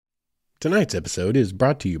Tonight's episode is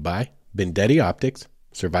brought to you by Bendetti Optics,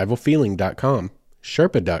 SurvivalFeeling.com,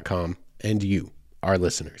 Sherpa.com, and you, our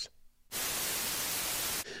listeners.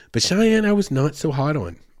 But Cheyenne, I was not so hot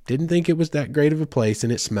on. Didn't think it was that great of a place,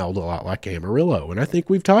 and it smelled a lot like Amarillo. And I think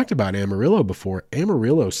we've talked about Amarillo before.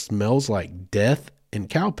 Amarillo smells like death and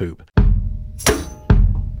cow poop.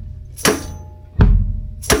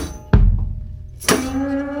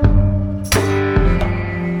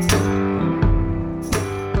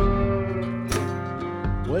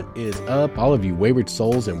 What is up, all of you wayward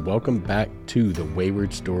souls, and welcome back to the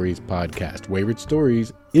Wayward Stories podcast. Wayward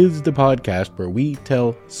Stories is the podcast where we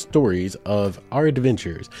tell stories of our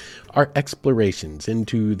adventures, our explorations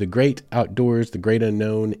into the great outdoors, the great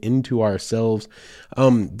unknown, into ourselves.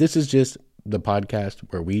 This is just the podcast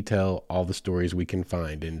where we tell all the stories we can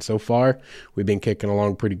find. And so far, we've been kicking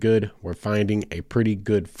along pretty good. We're finding a pretty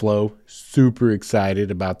good flow. Super excited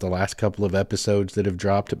about the last couple of episodes that have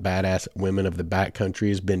dropped. Badass Women of the Backcountry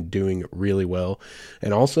has been doing really well.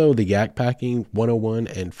 And also the Yak Packing 101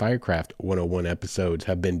 and Firecraft 101 episodes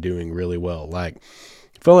have been doing really well. I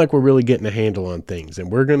feel like we're really getting a handle on things,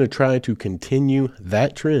 and we're going to try to continue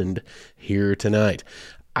that trend here tonight.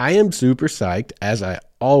 I am super psyched, as I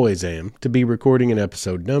always am, to be recording an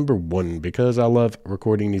episode. Number one, because I love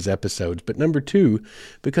recording these episodes, but number two,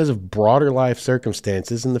 because of broader life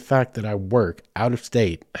circumstances and the fact that I work out of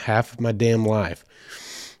state half of my damn life.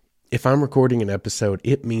 If I'm recording an episode,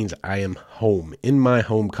 it means I am home, in my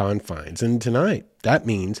home confines. And tonight, that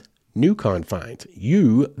means new confines.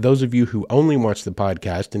 You, those of you who only watch the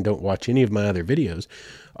podcast and don't watch any of my other videos,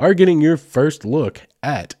 are getting your first look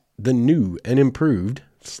at the new and improved,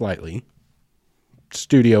 slightly,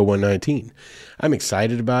 Studio 119. I'm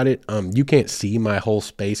excited about it. You can't see my whole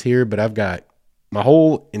space here, but I've got my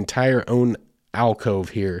whole entire own alcove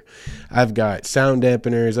here. I've got sound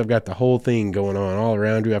dampeners. I've got the whole thing going on all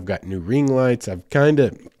around you. I've got new ring lights. I kind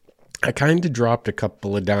of dropped a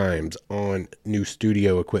couple of dimes on new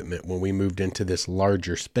studio equipment when we moved into this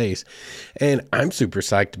larger space, and I'm super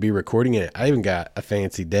psyched to be recording it. I even got a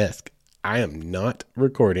fancy desk. I am not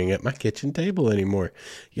recording at my kitchen table anymore.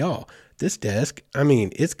 Y'all, this desk,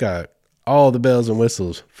 it's got all the bells and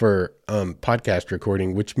whistles for podcast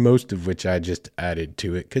recording, most of which I just added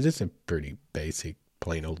to it because it's a pretty basic,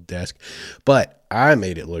 plain old desk. But I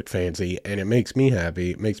made it look fancy, and it makes me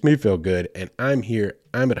happy. It makes me feel good, and I'm here.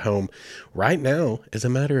 I'm at home. Right now, as a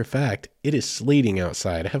matter of fact, it is sleeting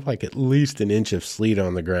outside. I have at least an inch of sleet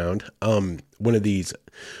on the ground. One of these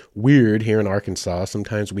weird here in Arkansas,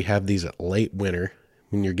 sometimes we have these late winter,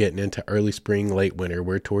 when you're getting into early spring, late winter.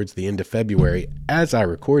 We're towards the end of February as I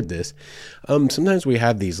record this. Sometimes we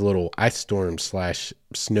have these little ice storms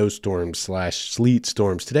 / snowstorms / sleet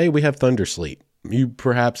storms. Today we have thunder sleet. You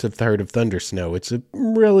perhaps have heard of thunder snow. It's a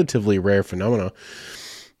relatively rare phenomenon.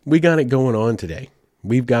 We got it going on today.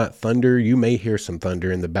 We've got thunder. You may hear some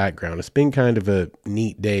thunder in the background. It's been kind of a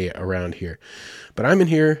neat day around here. But I'm in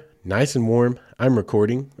here, nice and warm. I'm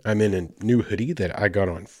recording. I'm in a new hoodie that I got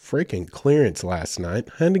on freaking clearance last night.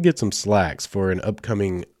 I had to get some slacks for an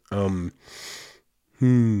upcoming,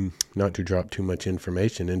 not to drop too much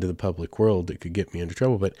information into the public world that could get me into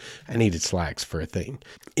trouble, but I needed slacks for a thing.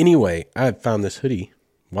 Anyway, I found this hoodie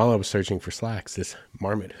while I was searching for slacks, this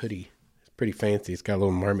Marmot hoodie. Pretty fancy. It's got a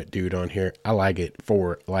little Marmot dude on here. I like it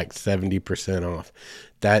for 70% off.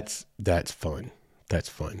 That's fun. That's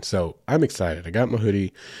fun. So I'm excited. I got my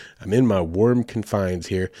hoodie. I'm in my warm confines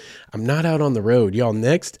here. I'm not out on the road. Y'all,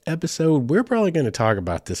 next episode, we're probably going to talk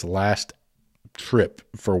about this last trip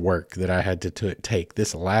for work that I had to take.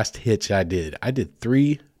 This last hitch I did. I did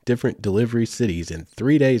 3 different delivery cities in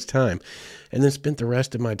 3 days' time, and then spent the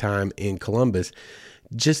rest of my time in Columbus,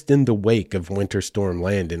 just in the wake of Winter Storm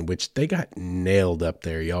Landon, which they got nailed up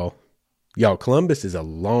there, y'all. Y'all, Columbus is a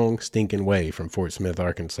long stinking way from Fort Smith,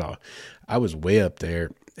 Arkansas. I was way up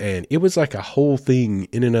there, and it was like a whole thing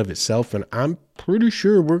in and of itself, and I'm pretty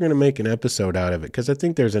sure we're going to make an episode out of it because I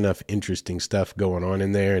think there's enough interesting stuff going on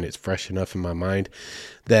in there, and it's fresh enough in my mind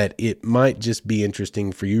that it might just be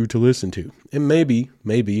interesting for you to listen to. And maybe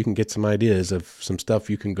you can get some ideas of some stuff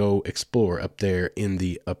you can go explore up there in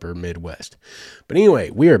the upper Midwest. But anyway,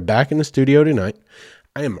 we are back in the studio tonight.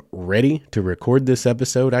 I am ready to record this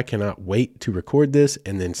episode. I cannot wait to record this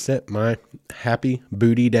and then set my happy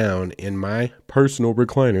booty down in my personal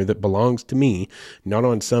recliner that belongs to me, not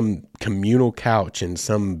on some communal couch in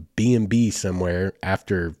some B&B somewhere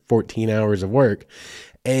after 14 hours of work,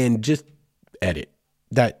 and just edit.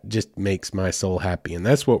 That just makes my soul happy, and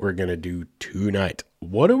that's what we're going to do tonight.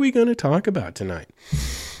 What are we going to talk about tonight?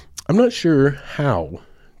 I'm not sure how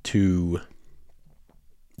to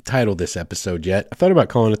title this episode yet. I thought about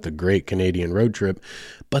calling it the Great Canadian Road Trip,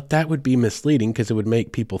 but that would be misleading because it would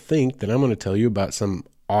make people think that I'm going to tell you about some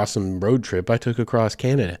awesome road trip I took across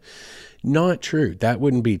Canada. Not true. That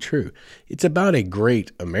wouldn't be true. It's about a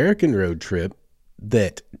great American road trip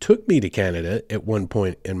that took me to Canada at one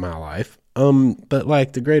point in my life. But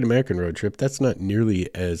like the Great American Road Trip, that's not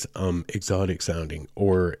nearly as exotic sounding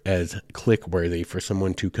or as click worthy for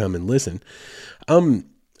someone to come and listen.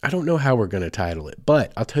 I don't know how we're going to title it,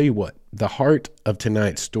 but I'll tell you what, the heart of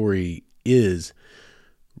tonight's story is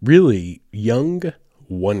really young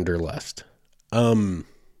wanderlust. When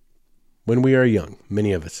we are young,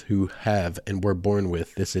 many of us who have and were born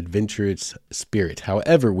with this adventurous spirit,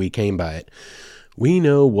 however we came by it, we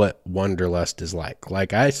know what wanderlust is like.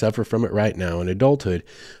 Like, I suffer from it right now in adulthood,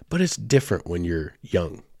 but it's different when you're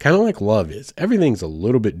young. Kind of like love is. Everything's a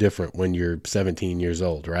little bit different when you're 17 years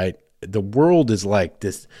old, right? The world is like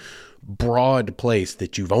this broad place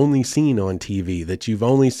that you've only seen on TV, that you've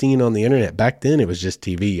only seen on the internet. Back then, it was just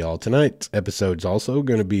TV, y'all. Tonight's episode's also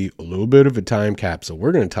going to be a little bit of a time capsule.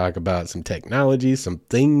 We're going to talk about some technology, some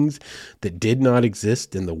things that did not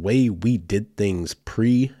exist in the way we did things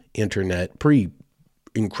pre-internet,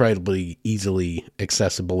 incredibly easily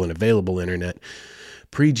accessible and available internet,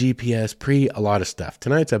 pre-GPS, a lot of stuff.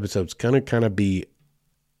 Tonight's episode's going to kind of be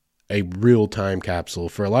a real time capsule.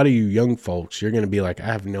 For a lot of you young folks, you're going to be like, I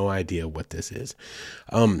have no idea what this is.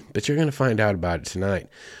 But you're going to find out about it tonight.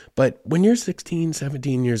 But when you're 16,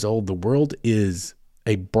 17 years old, the world is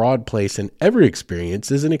a broad place, and every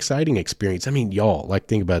experience is an exciting experience. I mean, y'all, like,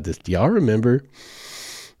 think about this. Do y'all remember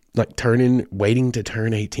like waiting to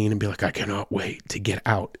turn 18 and be like, I cannot wait to get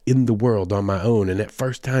out in the world on my own. And that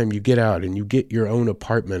first time you get out and you get your own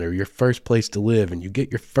apartment or your first place to live and you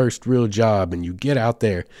get your first real job and you get out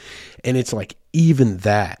there, and it's like, even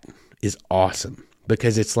that is awesome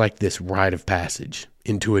because it's like this rite of passage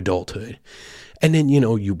into adulthood. And then,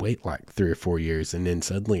 you wait like 3 or 4 years and then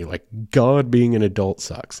suddenly, like, God, being an adult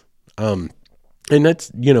sucks. And that's,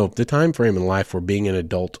 the time frame in life where being an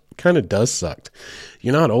adult kind of does suck.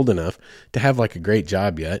 You're not old enough to have like a great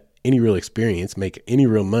job yet, any real experience, make any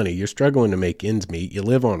real money. You're struggling to make ends meet. You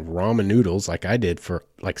live on ramen noodles like I did for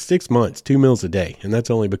like 6 months, 2 meals a day. And that's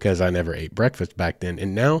only because I never ate breakfast back then.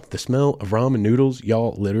 And now the smell of ramen noodles,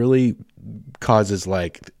 y'all, literally causes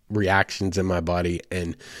like reactions in my body,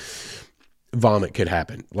 and vomit could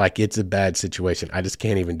happen. Like, it's a bad situation. I just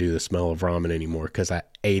can't even do the smell of ramen anymore because I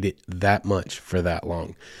ate it that much for that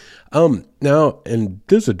long. Now in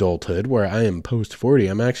this adulthood where I am post 40,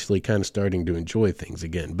 I'm actually kind of starting to enjoy things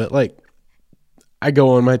again. But like, I go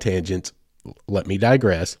on my tangents. Let me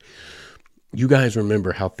digress. You guys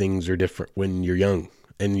remember how things are different when you're young,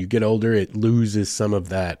 and you get older, it loses some of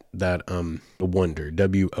that wonder,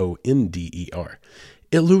 WONDER.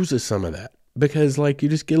 It loses some of that. Because like, you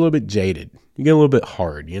just get a little bit jaded. You get a little bit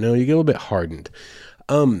hard, you get a little bit hardened.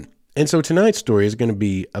 And so tonight's story is going to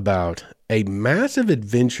be about a massive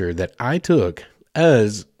adventure that I took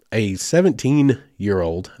as a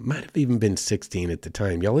 17-year-old, might have even been 16 at the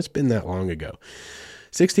time. Y'all, it's been that long ago.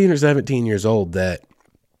 16 or 17 years old, that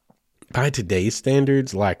by today's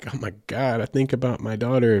standards, like, oh my God, I think about my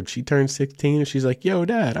daughter. If she turns 16 and she's like, yo,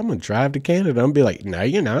 Dad, I'm going to drive to Canada. I'm going to be like, no,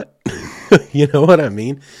 you're not. You know what I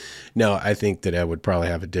mean? No, I think that I would probably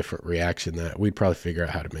have a different reaction. That we'd probably figure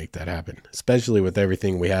out how to make that happen, especially with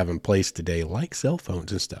everything we have in place today, like cell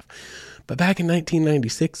phones and stuff. But back in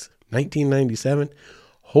 1996, 1997,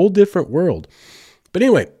 whole different world. But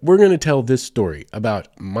anyway, we're going to tell this story about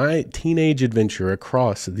my teenage adventure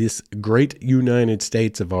across this great United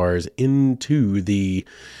States of ours into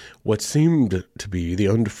what seemed to be the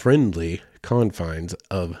unfriendly confines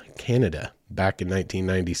of Canada back in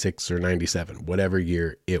 1996 or 97, whatever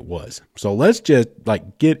year it was. So let's just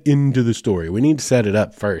get into the story. We need to set it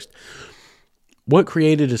up first. What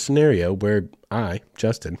created a scenario where I,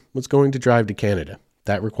 Justin, was going to drive to Canada?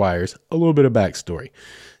 That requires a little bit of backstory.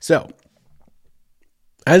 So,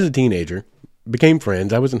 as a teenager, became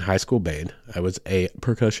friends. I was in high school band. I was a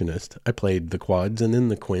percussionist. I played the quads and then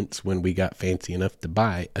the quints when we got fancy enough to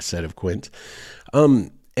buy a set of quints.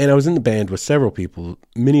 And I was in the band with several people,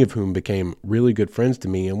 many of whom became really good friends to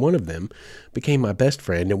me. And one of them became my best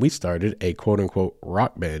friend. And we started a quote unquote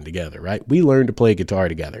rock band together, right? We learned to play guitar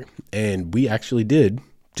together. And we actually did,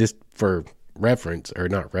 just for reference, or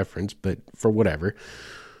not reference, but for whatever,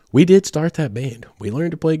 we did start that band. We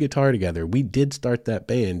learned to play guitar together. We did start that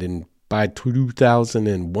band. And by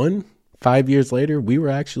 2001, 5 years later, we were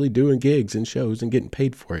actually doing gigs and shows and getting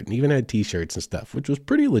paid for it, and even had t-shirts and stuff, which was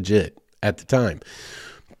pretty legit at the time.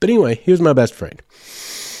 But anyway, he was my best friend.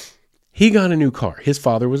 he got a new car. His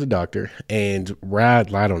father was a doctor, and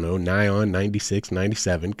Rad, I don't know, nigh on 96,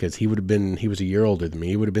 97, because he was a year older than me.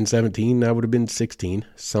 He would have been 17, I would have been 16,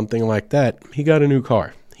 something like that. He got a new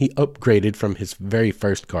car. He upgraded from his very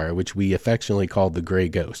first car, which we affectionately called the Gray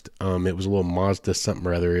Ghost. It was a little Mazda something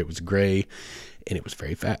or other. It was gray, and it was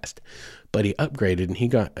very fast. But he upgraded, and he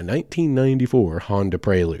got a 1994 Honda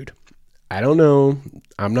Prelude. I don't know.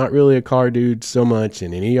 I'm not really a car dude so much,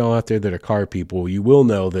 and any of y'all out there that are car people, you will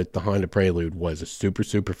know that the Honda Prelude was a super,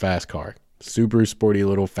 super fast car. Super sporty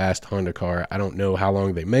little fast Honda car. I don't know how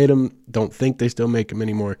long they made them. Don't think they still make them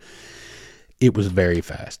anymore. It was very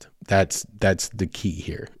fast. That's the key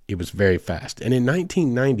here. It was very fast. And in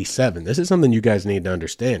 1997, this is something you guys need to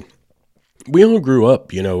understand. We all grew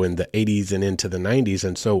up, in the 80s and into the 90s.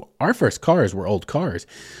 And so our first cars were old cars.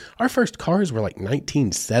 Our first cars were like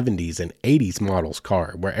 1970s and 80s models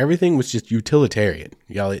car, where everything was just utilitarian.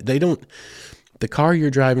 Y'all, the car you're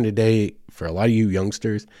driving today, for a lot of you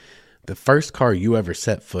youngsters, the first car you ever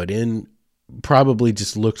set foot in probably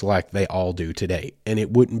just looked like they all do today. And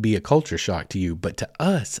it wouldn't be a culture shock to you. But to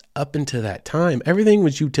us, up until that time, everything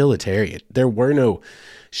was utilitarian. There were no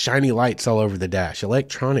shiny lights all over the dash.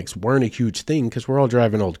 Electronics weren't a huge thing because we're all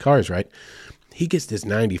driving old cars, right? He gets this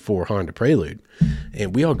 94 Honda Prelude,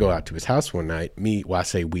 and we all go out to his house one night. I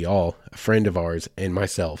say we all, a friend of ours and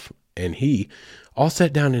myself, and he all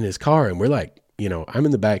sat down in his car, and we're like, I'm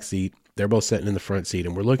in the back seat. They're both sitting in the front seat,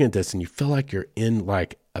 and we're looking at this, and you feel like you're in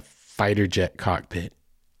like a fighter jet cockpit.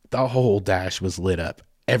 The whole dash was lit up.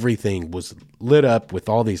 Everything was lit up with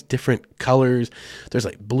all these different colors. There's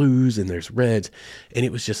like blues and there's reds. And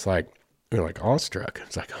it was just like, we're like awestruck.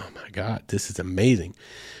 It's like, oh my God, this is amazing.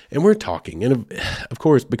 And we're talking. And of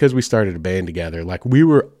course, because we started a band together, like we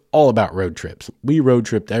were all about road trips. We road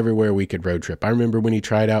tripped everywhere we could road trip. I remember when he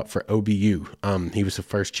tried out for OBU. He was the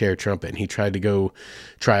first chair trumpet, and he tried to go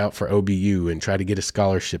try out for OBU and try to get a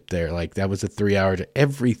scholarship there. Like that was a 3 hours.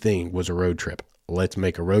 Everything was a road trip. Let's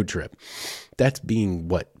make a road trip. That's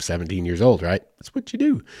being 17 years old, right? That's what you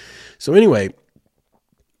do. So anyway,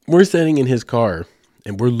 we're sitting in his car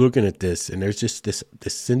and we're looking at this, and there's just this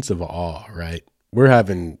sense of awe, right? We're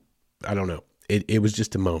having, I don't know. It was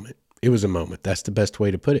just a moment. It was a moment. That's the best way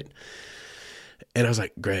to put it. And I was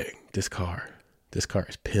like, Greg, this car is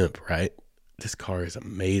pimp, right? This car is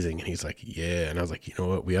amazing. And he's like, yeah. And I was like, you know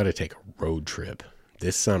what? We ought to take a road trip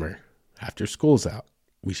this summer after school's out.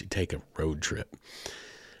 We should take a road trip.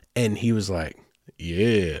 And he was like,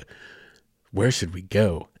 yeah, where should we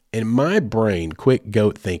go? And my brain, quick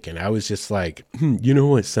goat thinking, I was just like, you know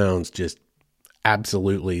what sounds just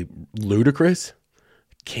absolutely ludicrous?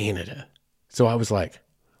 Canada. So I was like,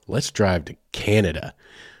 let's drive to Canada.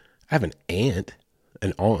 I have an auntie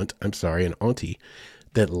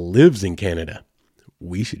that lives in Canada.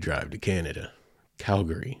 We should drive to Canada,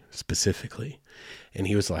 Calgary specifically. And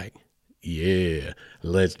he was like, yeah,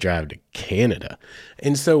 let's drive to Canada.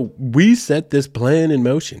 And so we set this plan in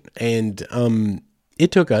motion, and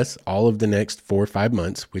it took us all of the next 4 or 5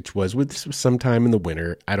 months, which was sometime in the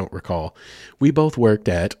winter. I don't recall. We both worked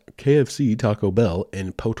at KFC Taco Bell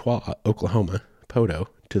in Potois, Oklahoma, Poto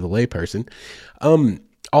to the layperson,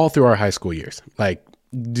 all through our high school years. Like,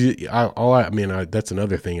 that's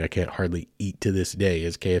another thing I can't hardly eat to this day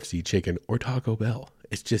is KFC chicken or Taco Bell.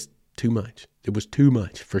 It's just too much. It was too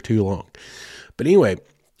much for too long. But anyway,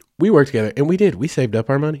 we worked together, and we saved up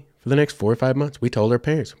our money for the next 4 or 5 months. We told our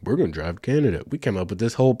parents, we're going to drive to Canada. We came up with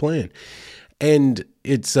this whole plan. And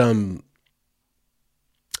it's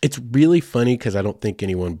really funny because I don't think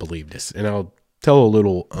anyone believed us. And I'll tell a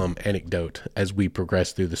little anecdote as we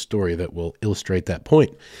progress through the story that will illustrate that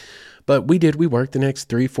point. But we worked the next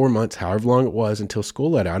 3-4 months, however long it was, until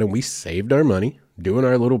school let out, and we saved our money doing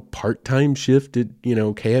our little part-time shift at,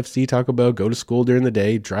 KFC, Taco Bell, go to school during the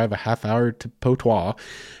day, drive a half hour to Potois,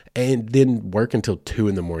 and then work until 2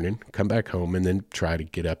 a.m, come back home, and then try to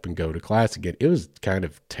get up and go to class again. It was kind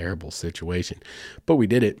of a terrible situation, but we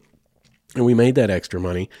did it, and we made that extra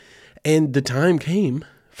money, and the time came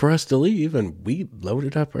for us to leave, and we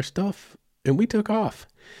loaded up our stuff, and we took off,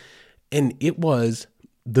 and it was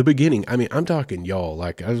the beginning. I mean, I'm talking y'all,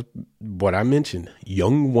 like what I mentioned,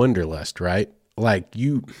 young wanderlust, right? Like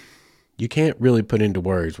you can't really put into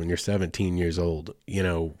words when you're 17 years old.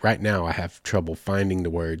 Right now I have trouble finding the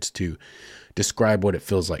words to describe what it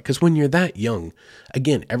feels like. Because when you're that young,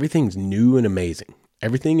 again, everything's new and amazing.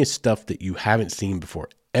 Everything is stuff that you haven't seen before.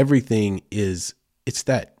 It's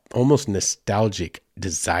that almost nostalgic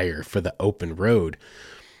desire for the open road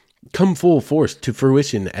come full force to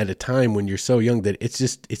fruition at a time when you're so young that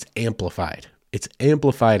it's amplified. It's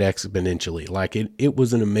amplified exponentially. Like it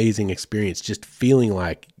was an amazing experience, just feeling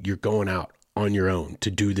like you're going out on your own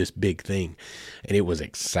to do this big thing. And it was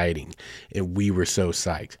exciting. And we were so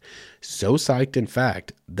psyched. So psyched, in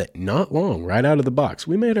fact, that not long, right out of the box,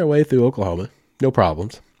 we made our way through Oklahoma. No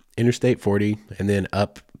problems. Interstate 40 and then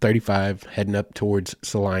up 35, heading up towards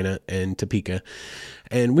Salina and Topeka.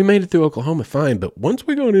 And we made it through Oklahoma fine. But once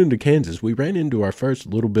we got into Kansas, we ran into our first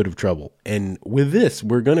little bit of trouble. And with this,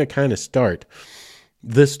 we're going to kind of start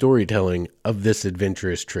the storytelling of this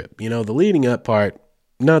adventurous trip. You know, the leading up part,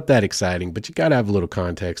 not that exciting, but you got to have a little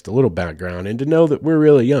context, a little background, and to know that we're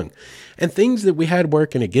really young. And things that we had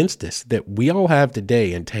working against us that we all have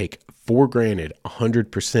today and take for granted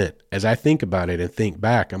 100%. As I think about it and think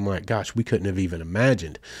back, I'm like, gosh, we couldn't have even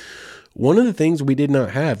imagined. One of the things we did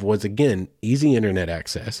not have was, again, easy internet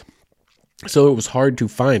access. So it was hard to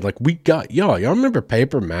find. Like y'all remember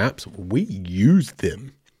paper maps? We used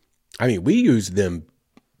them. I mean, we used them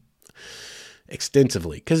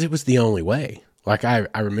extensively because it was the only way. Like I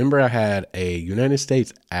remember I had a United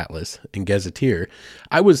States Atlas and Gazetteer.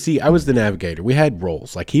 I was the navigator. We had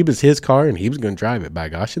roles. Like he was his car and he was going to drive it, by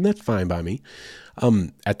gosh, and that's fine by me.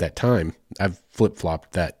 At that time, I've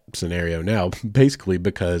flip-flopped that scenario now, basically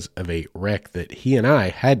because of a wreck that he and I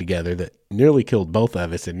had together that nearly killed both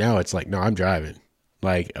of us. And now it's like, no, I'm driving.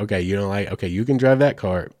 Like, okay, you can drive that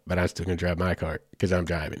car, but I'm still going to drive my car because I'm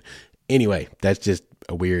driving. Anyway, that's just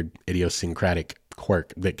a weird idiosyncratic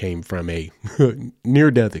quirk that came from a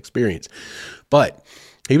near-death experience. But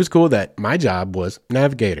he was cool that my job was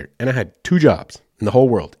navigator, and I had 2 jobs in the whole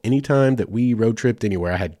world. Anytime that we road tripped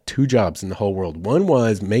anywhere, I had 2 jobs in the whole world. One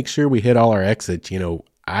was make sure we hit all our exits. You know,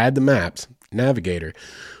 I had the maps, navigator.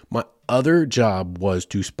 My other job was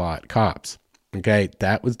to spot cops. Okay,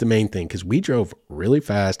 that was the main thing because we drove really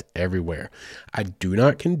fast everywhere. I do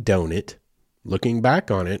not condone it. Looking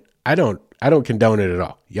back on it, I don't condone it at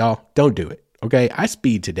all. Y'all, don't do it. Okay, I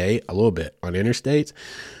speed today a little bit on interstates.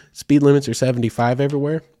 Speed limits are 75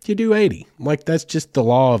 everywhere. You do 80. Like, that's just the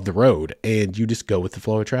law of the road, and you just go with the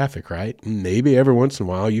flow of traffic, right? Maybe every once in a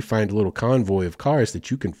while you find a little convoy of cars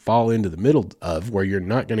that you can fall into the middle of where you're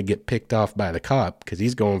not going to get picked off by the cop because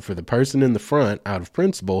he's going for the person in the front out of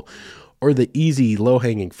principle or the easy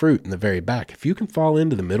low-hanging fruit in the very back. If you can fall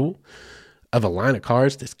into the middle of a line of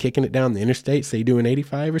cars that's kicking it down the interstate, say doing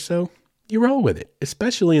 85 or so, you roll with it,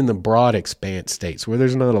 especially in the broad expanse states where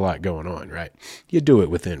there's not a lot going on, right? You do it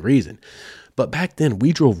within reason. But back then,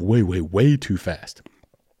 we drove way, way, way too fast.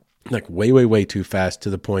 Like way, way, way too fast to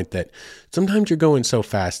the point that sometimes you're going so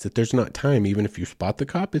fast that there's not time. Even if you spot the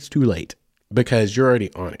cop, it's too late because you're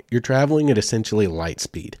already on it. You're traveling at essentially light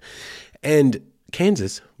speed. And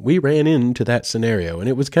Kansas, we ran into that scenario, and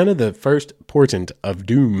it was kind of the first portent of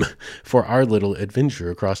doom for our little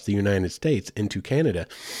adventure across the United States into Canada.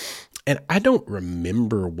 And I don't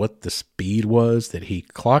remember what the speed was that he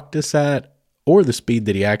clocked us at or the speed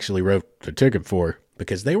that he actually wrote the ticket for,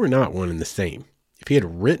 because they were not one and the same. If he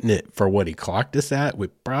had written it for what he clocked us at, we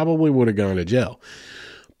probably would have gone to jail.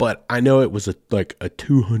 But I know it was like a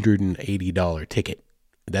 $280 ticket.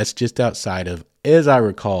 That's just outside of, as I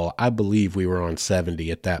recall, I believe we were on 70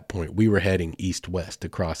 at that point. We were heading east-west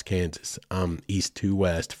across Kansas, east to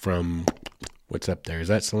west from... What's up there? Is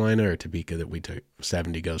that Salina or Topeka that we took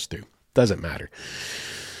 70 goes through? Doesn't matter.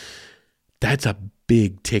 That's a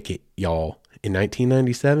big ticket, y'all. In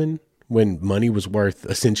 1997, when money was worth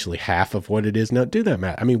essentially half of what it is now, do that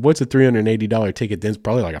math. I mean, what's a $380 ticket? Then it's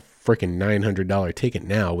probably like a freaking $900 ticket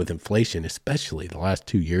now with inflation, especially the last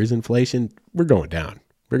 2 years inflation. We're going down.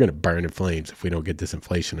 We're going to burn in flames if we don't get this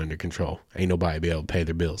inflation under control. Ain't nobody be able to pay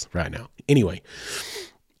their bills right now. Anyway,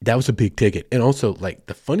 that was a big ticket. And also, like,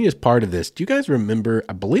 the funniest part of this, do you guys remember,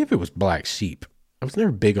 I believe it was Black Sheep. I was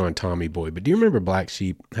never big on Tommy Boy, but do you remember Black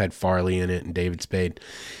Sheep had Farley in it and David Spade?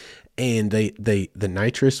 And the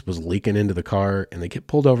nitrous was leaking into the car, and they get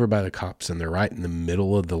pulled over by the cops, and they're right in the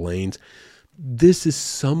middle of the lanes. This is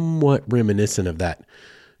somewhat reminiscent of that,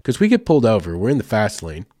 because we get pulled over. We're in the fast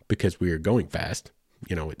lane because we are going fast.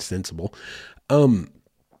 You know, it's sensible. And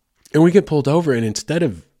we get pulled over, and instead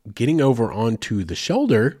of getting over onto the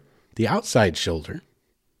shoulder, the outside shoulder,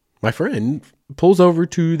 my friend pulls over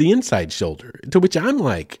to the inside shoulder, to which I'm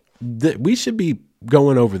like, we should be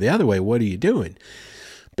going over the other way. What are you doing?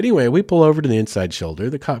 But anyway, we pull over to the inside shoulder.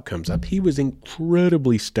 The cop comes up. He was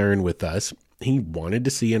incredibly stern with us. He wanted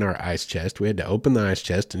to see in our ice chest. We had to open the ice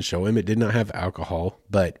chest and show him it did not have alcohol,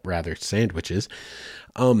 but rather sandwiches,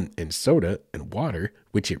 and soda and water,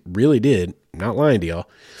 which it really did. I'm not lying to y'all.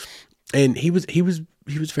 And he was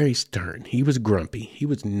very stern. He was grumpy. He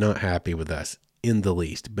was not happy with us in the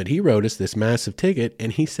least. But he wrote us this massive ticket,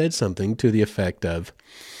 and he said something to the effect of,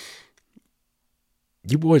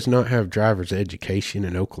 "You boys not have driver's education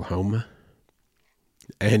in Oklahoma?"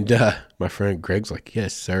 And my friend Greg's like,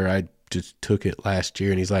 yes, sir, I just took it last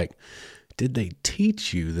year. And he's like, did they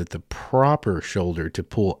teach you that the proper shoulder to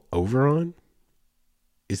pull over on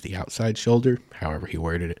is the outside shoulder? However he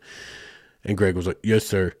worded it. And Greg was like, yes,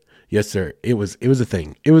 sir. Yes, sir. It was a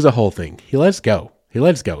thing. It was a whole thing. He let us go. It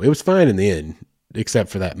was fine in the end, except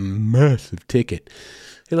for that massive ticket.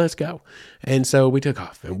 He let us go. And so we took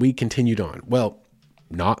off and we continued on. Well,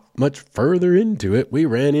 not much further into it, we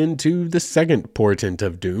ran into the second portent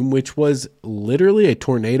of doom, which was literally a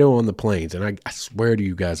tornado on the plains. And I swear to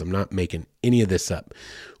you guys, I'm not making any of this up.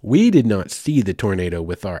 We did not see the tornado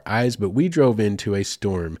with our eyes, but we drove into a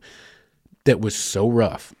storm that was so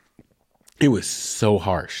rough. It was so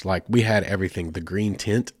harsh. Like, we had everything. The green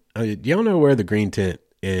tint. Y'all know where the green tint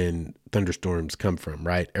in thunderstorms come from,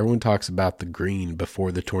 right? Everyone talks about the green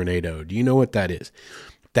before the tornado. Do you know what that is?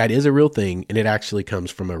 That is a real thing, and it actually comes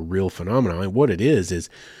from a real phenomenon. And what it is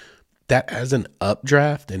that has an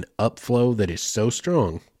updraft and upflow that is so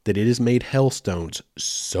strong that it has made hailstones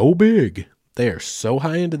so big. They are so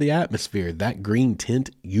high into the atmosphere. That green tint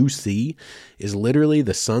you see is literally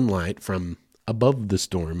the sunlight from above the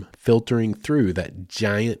storm filtering through that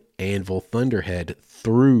giant anvil thunderhead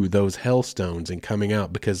through those hailstones and coming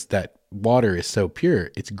out, because that water is so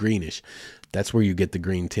pure, it's greenish. That's where you get the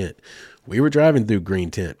green tint. We were driving through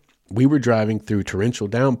green tint. We were driving through torrential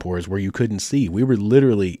downpours where you couldn't see. We were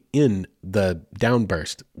literally in the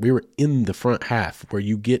downburst. We were in the front half where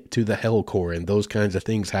you get to the hell core and those kinds of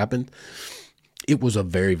things happen. It was a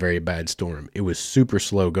very, very bad storm. It was super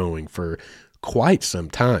slow going for quite some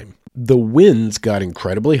time. The winds got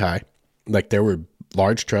incredibly high. Like, there were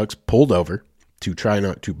large trucks pulled over to try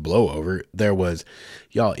not to blow over. There was,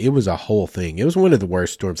 y'all, it was a whole thing. It was one of the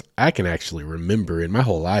worst storms I can actually remember in my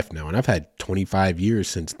whole life now. And I've had 25 years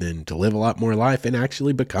since then to live a lot more life and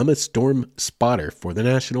actually become a storm spotter for the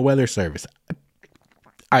National Weather Service.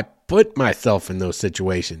 I put myself in those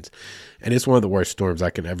situations, and it's one of the worst storms I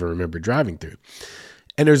can ever remember driving through.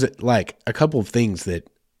 And there's like a couple of things that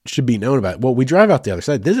should be known about it. Well, we drive out the other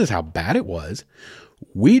side. This is how bad it was.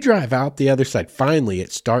 We drive out the other side. Finally,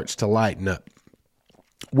 it starts to lighten up.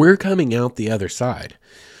 We're coming out the other side.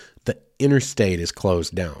 The interstate is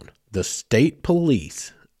closed down. The state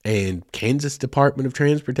police and Kansas Department of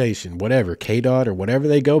Transportation, whatever, KDOT or whatever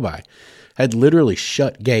they go by, had literally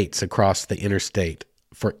shut gates across the interstate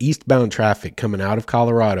for eastbound traffic coming out of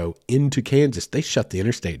Colorado into Kansas. They shut the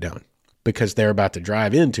interstate down because they're about to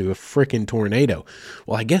drive into a freaking tornado.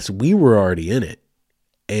 Well, I guess we were already in it.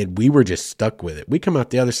 And we were just stuck with it. We come out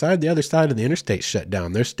the other side of the interstate shut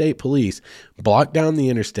down. Their state police blocked down the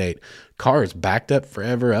interstate. Cars backed up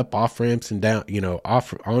forever, up off ramps and down,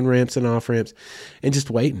 off on ramps and off ramps, and just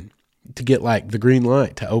waiting to get like the green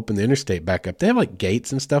light to open the interstate back up. They have like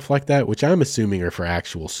gates and stuff like that, which I'm assuming are for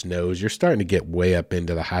actual snows. You're starting to get way up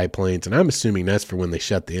into the high plains, and I'm assuming that's for when they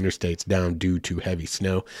shut the interstates down due to heavy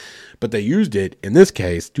snow. But they used it in this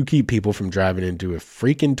case to keep people from driving into a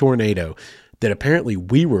freaking tornado that apparently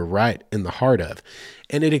we were right in the heart of.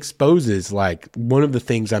 And it exposes like one of the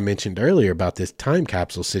things I mentioned earlier about this time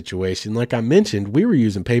capsule situation. Like I mentioned, we were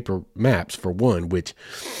using paper maps for one, which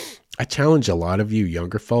I challenge a lot of you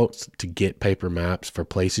younger folks to get paper maps for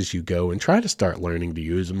places you go and try to start learning to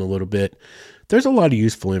use them a little bit. There's a lot of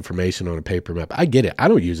useful information on a paper map. I get it. I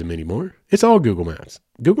don't use them anymore. It's all Google Maps.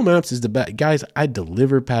 Google Maps is the best. Guys, I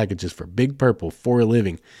deliver packages for Big Purple for a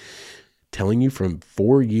living. Telling you from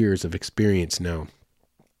 4 years of experience now,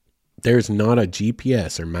 there's not a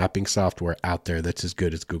GPS or mapping software out there that's as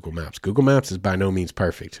good as Google Maps. Google Maps is by no means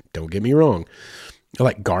perfect. Don't get me wrong.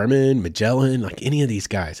 Like Garmin, Magellan, like any of these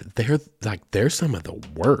guys, they're some of the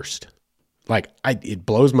worst. Like it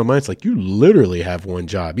blows my mind. It's like you literally have one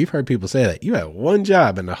job. You've heard people say that. You have one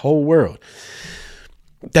job in the whole world.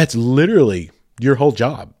 That's literally your whole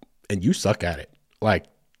job, and you suck at it. Like,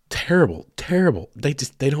 terrible.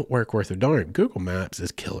 They don't work worth a darn. Google Maps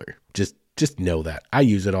is killer. Just know that. I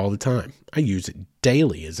use it all the time. I use it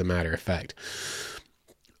daily, as a matter of fact.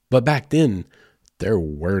 But back then, there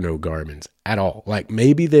were no Garmins at all. Like,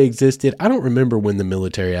 maybe they existed. I don't remember when the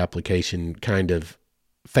military application kind of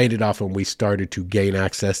faded off when we started to gain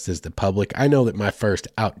access as the public. I know that my first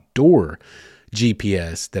outdoor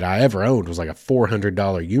GPS that I ever owned was like a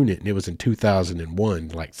 $400 unit, and it was in 2001,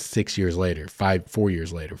 like 5 years later.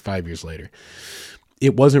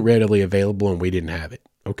 It wasn't readily available, and we didn't have it.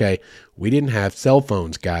 Okay. We didn't have cell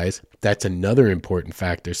phones, guys. That's another important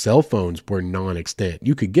factor. Cell phones were non-extant.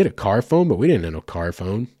 You could get a car phone, but we didn't have no car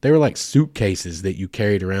phone. They were like suitcases that you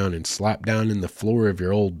carried around and slapped down in the floor of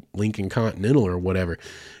your old Lincoln Continental or whatever.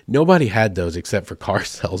 Nobody had those except for car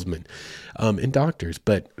salesmen and doctors.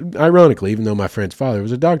 But ironically, even though my friend's father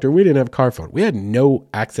was a doctor, we didn't have a car phone. We had no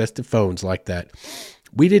access to phones like that.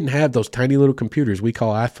 We didn't have those tiny little computers we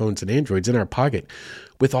call iPhones and Androids in our pocket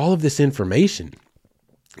with all of this information,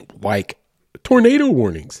 like tornado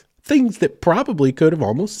warnings, things that probably could have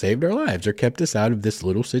almost saved our lives or kept us out of this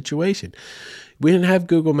little situation. We didn't have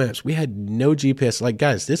Google Maps. We had no GPS. Like,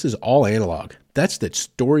 guys, this is all analog. That's the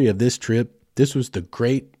story of this trip. This was the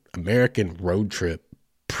great American road trip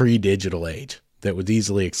pre-digital age that was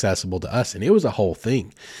easily accessible to us. And it was a whole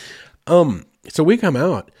thing. So we come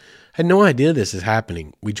out, had no idea this is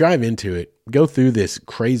happening. We drive into it, go through this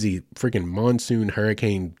crazy freaking monsoon,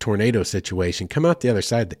 hurricane, tornado situation, come out the other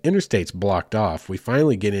side. The interstate's blocked off. We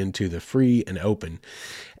finally get into the free and open.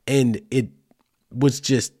 And it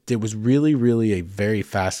was really, really a very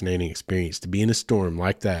fascinating experience to be in a storm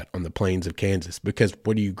like that on the plains of Kansas. Because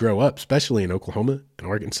when you grow up, especially in Oklahoma and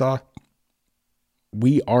Arkansas,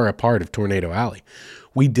 we are a part of Tornado Alley.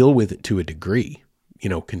 We deal with it to a degree,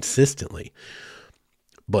 consistently.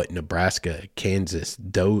 But Nebraska, Kansas,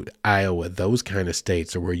 Iowa, those kind of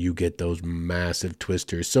states are where you get those massive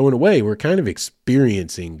twisters. So in a way, we're kind of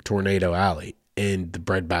experiencing Tornado Alley and the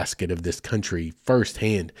breadbasket of this country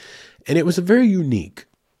firsthand. And it was a very unique,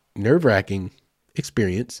 nerve-wracking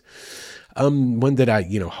experience. One that I,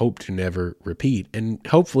 hope to never repeat and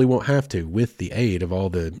hopefully won't have to with the aid of all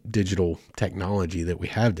the digital technology that we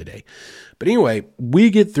have today. But anyway, we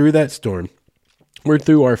get through that storm. We're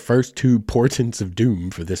through our first two portents of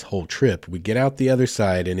doom for this whole trip. We get out the other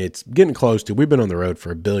side and it's getting close to, we've been on the road for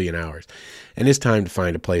 1 billion hours and it's time to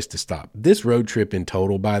find a place to stop. This road trip in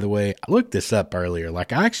total, by the way, I looked this up earlier.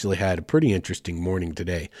 Like, I actually had a pretty interesting morning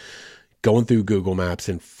today going through Google Maps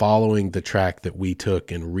and following the track that we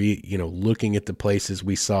took and looking at the places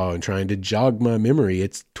we saw and trying to jog my memory.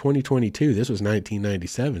 It's 2022. This was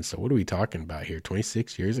 1997. So what are we talking about here?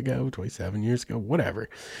 26 years ago, 27 years ago, whatever.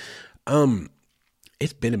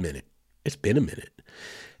 It's been a minute.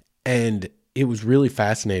 And it was really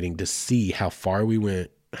fascinating to see how far we went,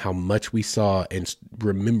 how much we saw, and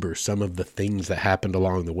remember some of the things that happened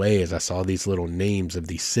along the way as I saw these little names of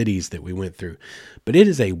these cities that we went through. But it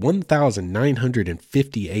is a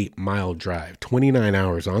 1,958 mile drive, 29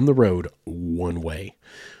 hours on the road, one way.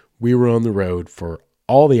 We were on the road for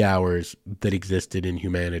all the hours that existed in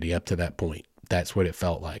humanity up to that point. That's what it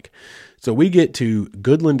felt like. So we get to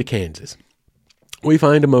Goodland, Kansas. We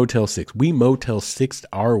find a Motel 6. We Motel 6'd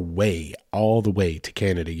our way all the way to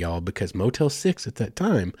Canada, y'all, because Motel 6 at that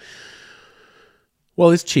time,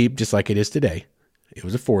 well, it's cheap just like it is today. It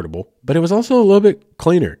was affordable, but it was also a little bit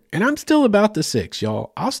cleaner. And I'm still about the 6,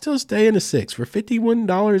 y'all. I'll still stay in a 6 for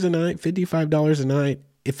 $51 a night, $55 a night.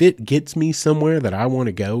 If it gets me somewhere that I want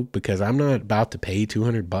to go, because I'm not about to pay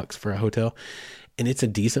 $200 for a hotel, and it's a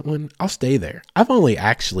decent one, I'll stay there. I've only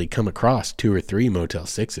actually come across 2 or 3 Motel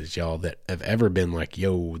 6s, y'all, that have ever been like,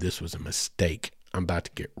 yo, this was a mistake. I'm about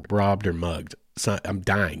to get robbed or mugged. So I'm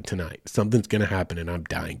dying tonight. Something's going to happen and I'm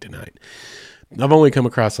dying tonight. I've only come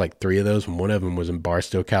across like 3 of those. One of them was in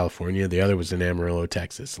Barstow, California. The other was in Amarillo,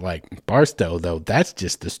 Texas. Like Barstow, though, that's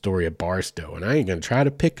just the story of Barstow. And I ain't going to try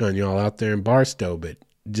to pick on y'all out there in Barstow, but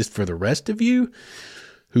just for the rest of you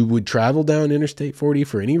who would travel down Interstate 40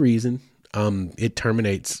 for any reason, it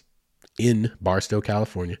terminates in Barstow,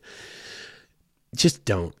 California. Just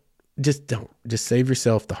don't. Just save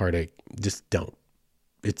yourself the heartache. Just don't.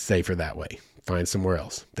 It's safer that way. Find somewhere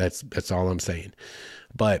else. That's all I'm saying.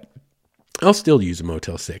 But I'll still use a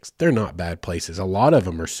Motel 6. They're not bad places. A lot of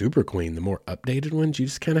them are super clean. The more updated ones, you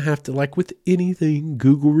just kind of have to, like with anything,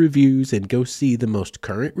 Google reviews and go see the most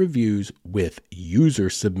current reviews with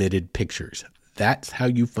user-submitted pictures. That's how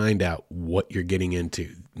you find out what you're getting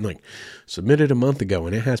into. Like, submitted a month ago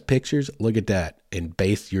and it has pictures, look at that and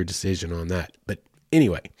base your decision on that. But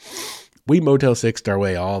anyway, we Motel 6'd our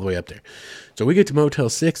way all the way up there. So we get to Motel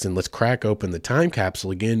 6 and let's crack open the time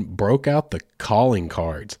capsule again, broke out the calling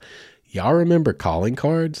cards. Y'all remember calling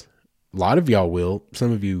cards? A lot of y'all will.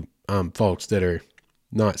 Some of you folks that are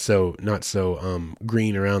not so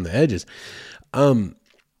green around the edges.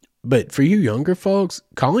 But for you younger folks,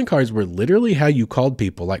 calling cards were literally how you called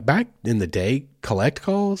people. Like back in the day, collect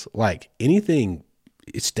calls, like anything,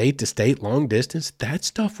 state to state, long distance, that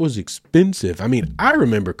stuff was expensive. I mean, I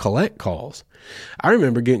remember collect calls. I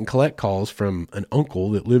remember getting collect calls from an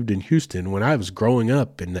uncle that lived in Houston when I was growing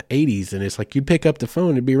up in the 80s. And it's like, you'd pick up the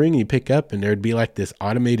phone, it'd be ringing, you pick up, and there'd be like this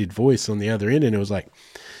automated voice on the other end. And it was like,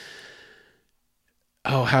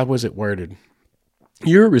 oh, how was it worded?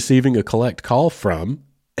 You're receiving a collect call from,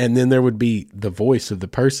 and then there would be the voice of the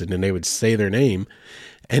person, and they would say their name,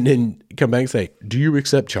 and then come back and say, do you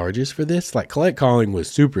accept charges for this? Like, collect calling was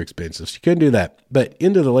super expensive, so you couldn't do that. But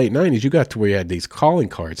into the late 90s, you got to where you had these calling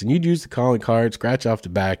cards, and you'd use the calling card, scratch off the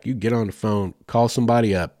back, you'd get on the phone, call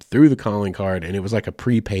somebody up through the calling card, and it was like a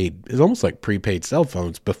prepaid, it was almost like prepaid cell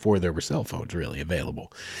phones before there were cell phones really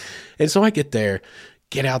available. And so I get there,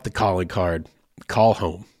 get out the calling card, call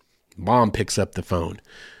home. Mom picks up the phone.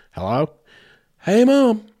 Hello? Hey,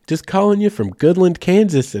 Mom, just calling you from Goodland,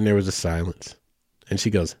 Kansas. And there was a silence. And she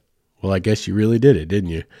goes, well, I guess you really did it, didn't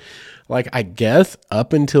you? Like, I guess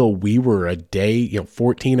up until we were a day,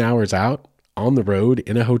 14 hours out on the road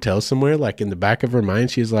in a hotel somewhere, like in the back of her mind,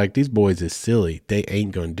 she's like, these boys is silly. They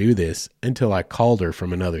ain't going to do this, until I called her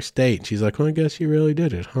from another state. And she's like, well, I guess you really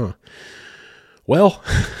did it, huh? Well,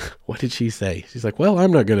 what did she say? She's like, well,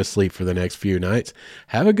 I'm not going to sleep for the next few nights.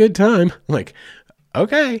 Have a good time. I'm like,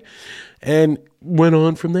 okay. And went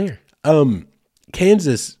on from there.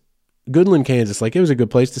 Kansas, Goodland, Kansas, like it was a good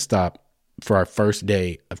place to stop for our first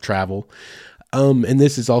day of travel. And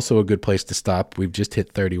this is also a good place to stop. We've just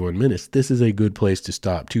hit 31 minutes. This is a good place to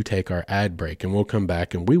stop to take our ad break, and we'll come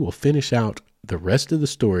back and we will finish out the rest of the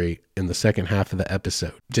story in the second half of the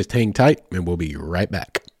episode. Just hang tight and we'll be right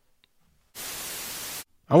back.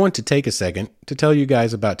 I want to take a second to tell you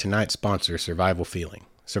guys about tonight's sponsor, Survival Feeling.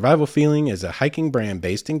 Survival Feeling is a hiking brand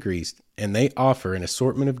based in Greece, and they offer an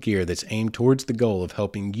assortment of gear that's aimed towards the goal of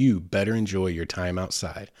helping you better enjoy your time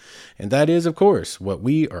outside. And that is, of course, what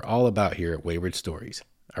we are all about here at Wayward Stories.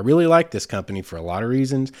 I really like this company for a lot of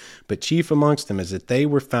reasons, but chief amongst them is that they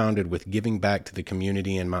were founded with giving back to the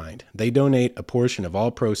community in mind. They donate a portion of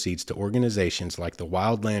all proceeds to organizations like the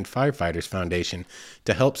Wildland Firefighters Foundation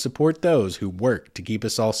to help support those who work to keep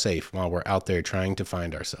us all safe while we're out there trying to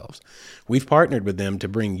find ourselves. We've partnered with them to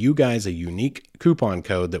bring you guys a unique coupon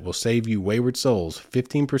code that will save you Wayward Souls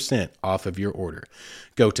 15% off of your order.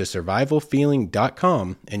 Go to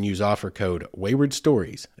survivalfeeling.com and use offer code Wayward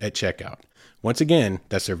Stories at checkout. Once again,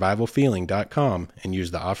 that's survivalfeeling.com and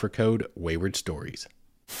use the offer code Wayward Stories.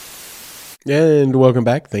 And welcome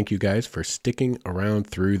back. Thank you guys for sticking around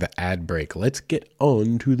through the ad break. Let's get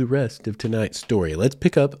on to the rest of tonight's story. Let's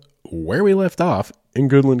pick up where we left off in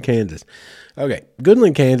Goodland, Kansas. Okay,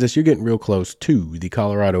 Goodland, Kansas, you're getting real close to the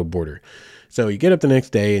Colorado border. So you get up the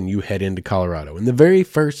next day and you head into Colorado. And the very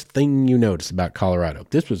first thing you notice about Colorado,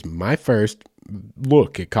 this was my first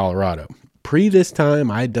look at Colorado. Pre this time,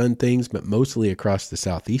 I'd done things, but mostly across the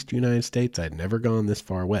southeast United States. I'd never gone this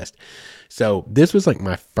far west. So this was like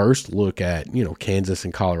my first look at, Kansas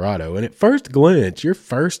and Colorado. And at first glance, your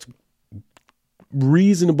first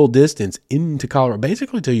reasonable distance into Colorado,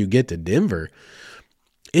 basically until you get to Denver,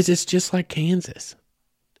 is it's just like Kansas.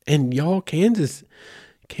 And y'all, Kansas,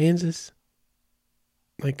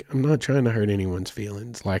 like, I'm not trying to hurt anyone's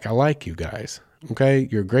feelings. Like, I like you guys, okay?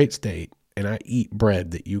 You're a great state. And I eat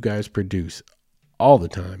bread that you guys produce all the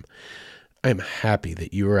time. I'm happy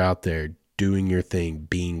that you are out there doing your thing,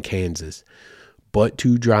 being Kansas. But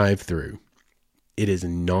to drive through, it is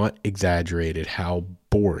not exaggerated how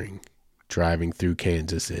boring driving through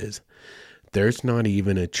Kansas is. There's not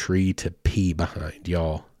even a tree to pee behind,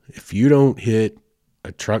 y'all. If you don't hit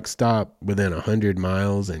a truck stop within 100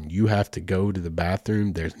 miles and you have to go to the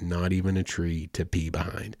bathroom, there's not even a tree to pee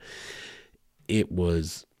behind.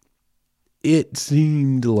 It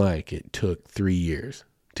seemed like it took 3 years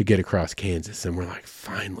to get across Kansas. And we're like,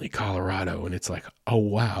 finally, Colorado. And it's like, oh,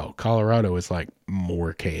 wow, Colorado is like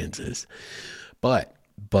more Kansas. But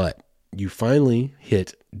you finally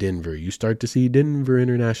hit Denver. You start to see Denver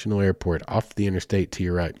International Airport off the interstate to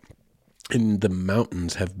your right. And the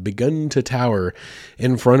mountains have begun to tower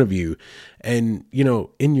in front of you. And,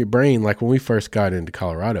 in your brain, like when we first got into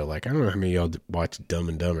Colorado, like, I don't know how many of y'all watched Dumb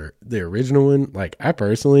and Dumber. The original one, like, I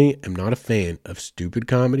personally am not a fan of stupid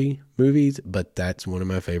comedy movies, but that's one of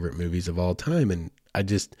my favorite movies of all time. And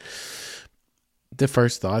the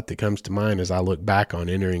first thought that comes to mind as I look back on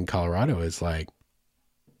entering Colorado is like,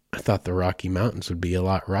 I thought the Rocky Mountains would be a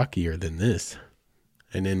lot rockier than this.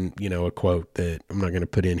 And then, a quote that I'm not going to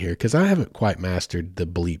put in here because I haven't quite mastered the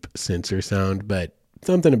bleep censor sound, but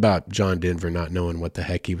something about John Denver not knowing what the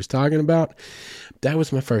heck he was talking about. That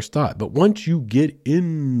was my first thought. But once you get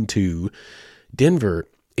into Denver,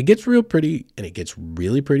 It gets real pretty, and it gets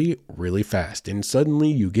really pretty really fast. And suddenly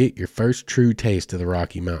you get your first true taste of the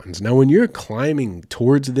Rocky Mountains. Now, when you're climbing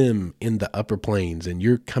towards them in the upper plains and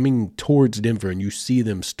you're coming towards Denver and you see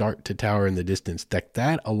them start to tower in the distance,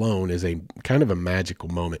 that alone is a kind of a magical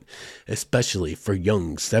moment, especially for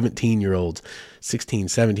young 17-year-olds, 16,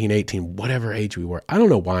 17, 18, whatever age we were. I don't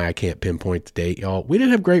know why I can't pinpoint the date, y'all. We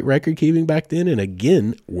didn't have great record keeping back then. And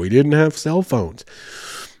again, we didn't have cell phones.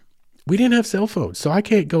 So I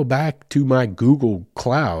can't go back to my Google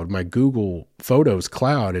Cloud, my Google Photos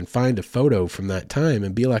cloud, and find a photo from that time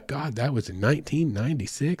and be like, God, that was in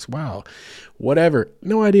 1996. Wow. Whatever.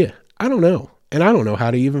 No idea. I don't know. And I don't know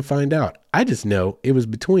how to even find out. I just know it was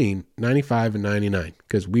between 95 and 99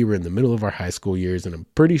 because we were in the middle of our high school years. And I'm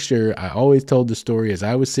pretty sure I always told the story as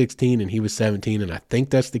I was 16 and he was 17. And I think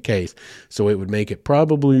that's the case. So it would make it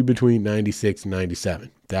probably between 96 and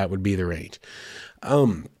 97. That would be the range.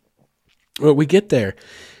 Well, we get there,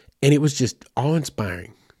 and it was just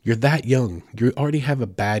awe-inspiring. You're that young. You already have a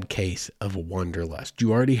bad case of wanderlust.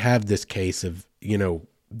 You already have this case of,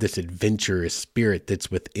 this adventurous spirit that's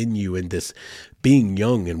within you and this being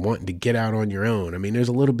young and wanting to get out on your own. I mean, there's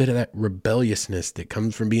a little bit of that rebelliousness that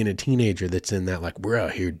comes from being a teenager that's in that, like, we're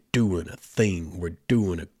out here doing a thing. We're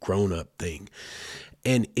doing a grown-up thing.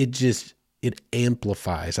 And it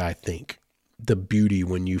amplifies, I think, the beauty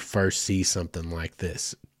when you first see something like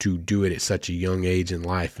this, to do it at such a young age in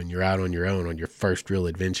life and you're out on your own on your first real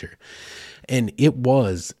adventure. And it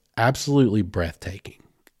was absolutely breathtaking.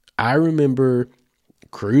 I remember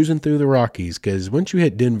cruising through the Rockies because once you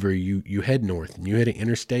hit Denver, you head north and you head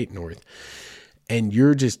interstate north and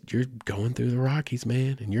you're going through the Rockies,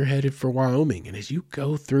 man, and you're headed for Wyoming. And as you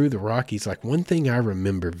go through the Rockies, like one thing I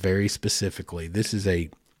remember very specifically, this is a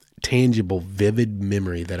tangible, vivid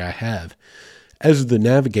memory that I have as the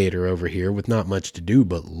navigator over here with not much to do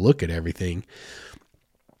but look at everything,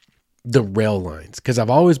 the rail lines. Because I've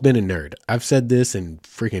always been a nerd. I've said this in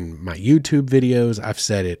freaking my YouTube videos. I've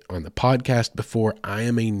said it on the podcast before. I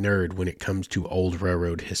am a nerd when it comes to old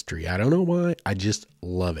railroad history. I don't know why. I just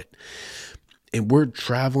love it. And we're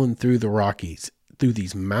traveling through the Rockies, through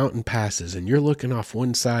these mountain passes, and you're looking off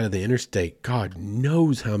one side of the interstate. God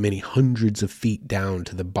knows how many hundreds of feet down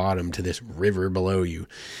to the bottom to this river below you.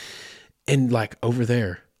 And like over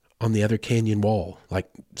there on the other canyon wall, like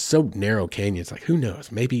so narrow canyons, like who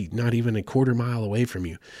knows, maybe not even a quarter mile away from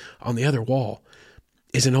you, on the other wall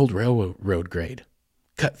is an old railroad grade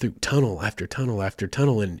cut through tunnel after tunnel after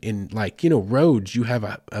tunnel. And in roads, you have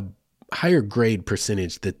a higher grade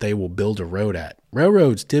percentage that they will build a road at.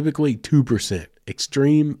 Railroads typically 2%.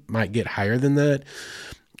 Extreme might get higher than that,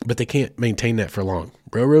 but they can't maintain that for long.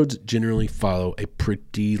 Railroads generally follow a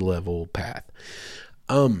pretty level path.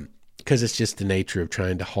 Because it's just the nature of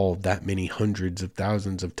trying to haul that many hundreds of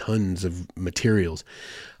thousands of tons of materials.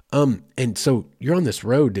 And so you're on this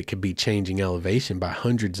road that could be changing elevation by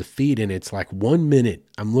hundreds of feet. And it's like 1 minute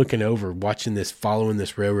I'm looking over, following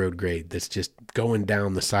this railroad grade that's just going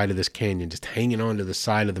down the side of this canyon, just hanging onto the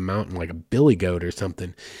side of the mountain like a billy goat or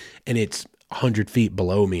something. And it's 100 feet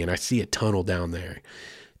below me and I see a tunnel down there.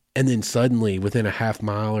 And then suddenly within a half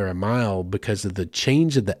mile or a mile, because of the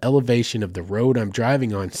change of the elevation of the road I'm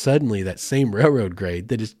driving on, suddenly that same railroad grade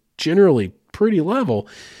that is generally pretty level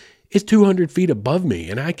is 200 feet above me.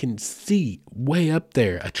 And I can see way up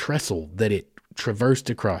there a trestle that it traversed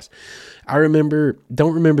across. Don't remember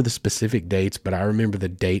the specific dates, but I remember the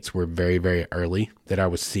dates were very, very early that I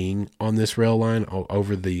was seeing on this rail line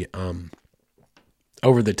over the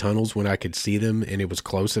tunnels when I could see them, and it was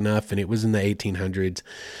close enough, and it was in the 1800s,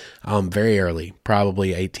 very early,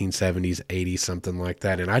 probably 1870s, 80s, something like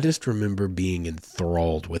that. And I just remember being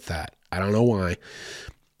enthralled with that. I don't know why,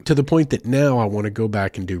 to the point that now I want to go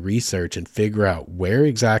back and do research and figure out where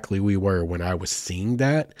exactly we were when I was seeing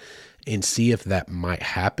that and see if that might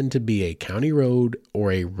happen to be a county road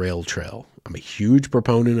or a rail trail. I'm a huge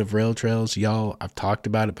proponent of rail trails, y'all. I've talked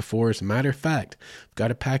about it before. As a matter of fact, I've got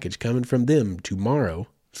a package coming from them tomorrow,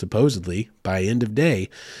 supposedly by end of day.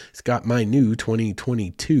 It's got my new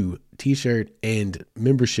 2022 t-shirt and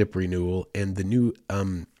membership renewal and the new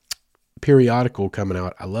periodical coming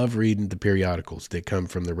out. I love reading the periodicals that come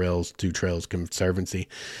from the Rails to Trails Conservancy.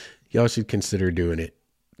 Y'all should consider doing it.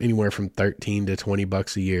 Anywhere from $13 to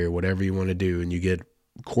 $20 a year, whatever you want to do. And you get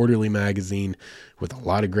quarterly magazine with a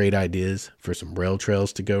lot of great ideas for some rail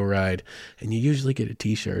trails to go ride. And you usually get a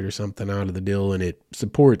t-shirt or something out of the deal, and it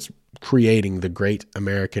supports creating the Great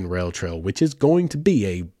American Rail Trail, which is going to be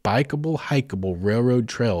a bikeable, hikeable railroad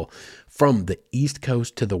trail from the East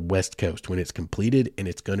Coast to the West Coast when it's completed, and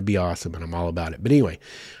it's going to be awesome, and I'm all about it. But anyway,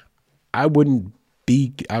 I wouldn't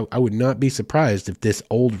I would not be surprised if this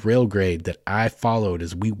old rail grade that I followed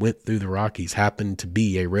as we went through the Rockies happened to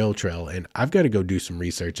be a rail trail. And I've got to go do some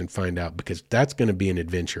research and find out, because that's going to be an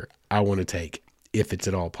adventure I want to take if it's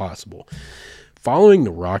at all possible. Following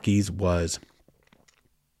the Rockies was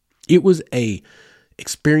a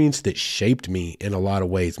experience that shaped me in a lot of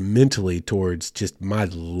ways mentally towards just my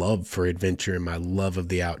love for adventure and my love of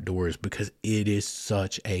the outdoors, because it is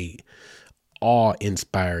such a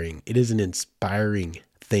awe-inspiring. It is an inspiring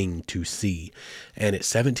thing to see. And at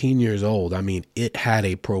 17 years old, I mean, it had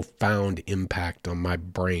a profound impact on my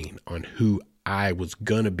brain, on who I was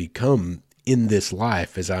going to become in this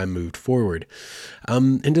life as I moved forward.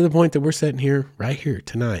 And to the point that we're sitting here right here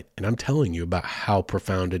tonight, and I'm telling you about how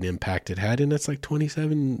profound an impact it had. And that's like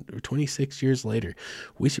 27 or 26 years later.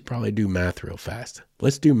 We should probably do math real fast.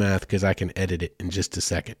 Let's do math, because I can edit it in just a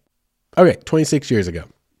second. Okay, 26 years ago.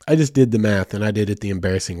 I just did the math, and I did it the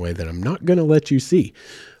embarrassing way that I'm not going to let you see.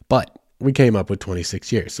 But we came up with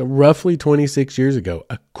 26 years. So roughly 26 years ago,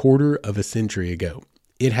 a quarter of a century ago,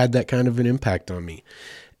 it had that kind of an impact on me.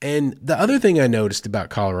 And the other thing I noticed about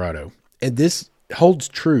Colorado, and this holds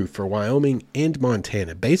true for Wyoming and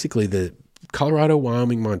Montana, basically the Colorado,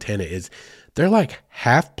 Wyoming, Montana they're like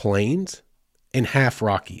half plains and half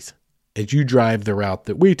Rockies as you drive the route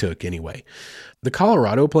that we took anyway. The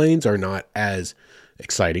Colorado plains are not as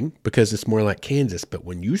exciting because it's more like Kansas, but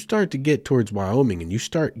when you start to get towards Wyoming and you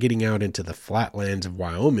start getting out into the flatlands of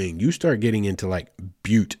Wyoming, you start getting into like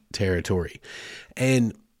Butte territory,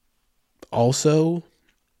 and also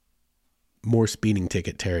more speeding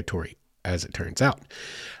ticket territory, as it turns out.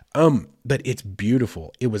 But it's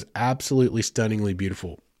beautiful. It was absolutely stunningly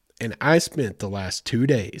beautiful. And I spent the last 2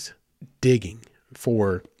 days digging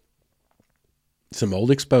for some old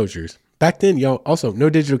exposures. Back then, y'all, also no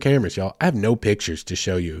digital cameras, y'all. I have no pictures to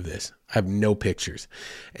show you of this. I have no pictures,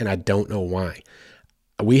 and I don't know why.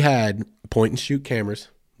 We had point and shoot cameras,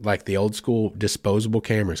 like the old school disposable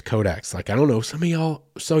cameras, Kodaks. Like, I don't know, some of y'all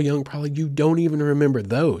so young, probably you don't even remember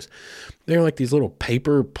those. They're like these little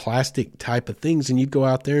paper plastic type of things, and you'd go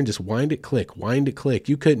out there and just wind it, click.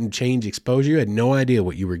 You couldn't change exposure. You had no idea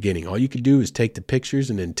what you were getting. All you could do is take the pictures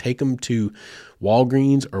and then take them to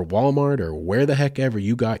Walgreens or Walmart or where the heck ever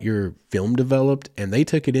you got your film developed, and they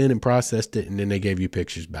took it in and processed it, and then they gave you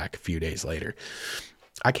pictures back a few days later.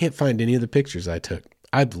 I can't find any of the pictures I took.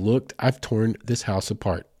 I've torn this house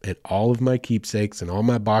apart, and all of my keepsakes and all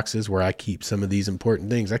my boxes where I keep some of these important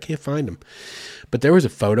things, I can't find them. But there was a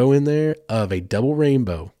photo in there of a double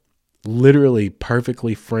rainbow, literally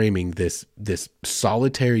perfectly framing this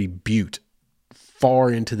solitary butte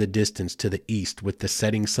far into the distance to the east, with the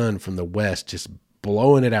setting sun from the west just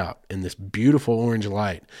blowing it out in this beautiful orange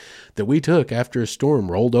light that we took after a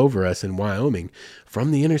storm rolled over us in Wyoming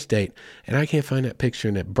from the interstate. And I can't find that picture,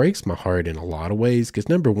 and it breaks my heart in a lot of ways, because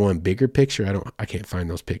number one, bigger picture, I can't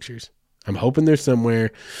find those pictures. I'm hoping they're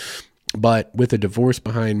somewhere, but with a divorce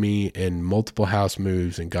behind me and multiple house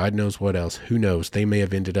moves and God knows what else, who knows, they may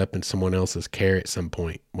have ended up in someone else's care at some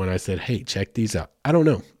point when I said, hey, check these out. I don't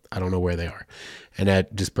know where they are. And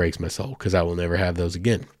that just breaks my soul, because I will never have those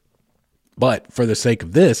again. But for the sake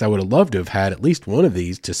of this, I would have loved to have had at least one of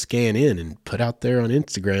these to scan in and put out there on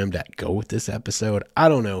Instagram that go with this episode. I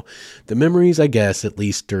don't know. The memories, I guess, at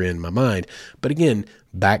least are in my mind. But again,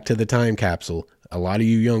 back to the time capsule. A lot of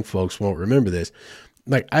you young folks won't remember this.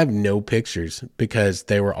 Like, I have no pictures because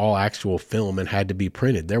they were all actual film and had to be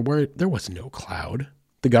printed. There was no cloud.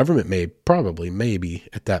 The government maybe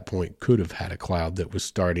at that point could have had a cloud that was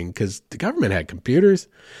starting, because the government had computers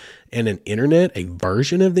and an internet, a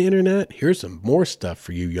version of the internet. Here's some more stuff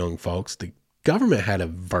for you young folks. The government had a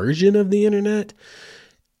version of the internet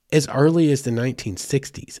as early as the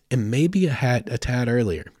 1960s, and maybe a tad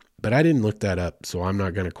earlier. But I didn't look that up, so I'm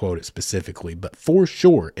not going to quote it specifically. But for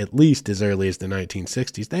sure, at least as early as the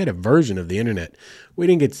 1960s, they had a version of the internet. We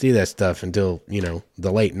didn't get to see that stuff until,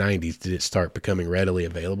 the late 90s did it start becoming readily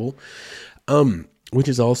available, which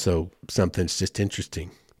is also something that's just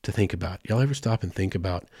interesting to think about. Y'all ever stop and think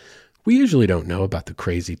about, we usually don't know about the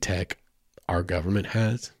crazy tech our government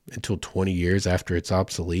has until 20 years after it's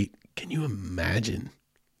obsolete. Can you imagine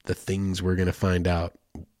the things we're going to find out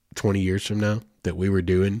 20 years from now that we were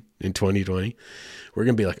doing in 2020? We're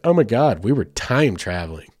going to be like, oh my God, we were time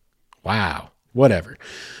traveling. Wow, whatever.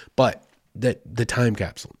 But the time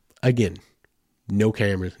capsule, again, no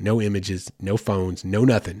cameras, no images, no phones, no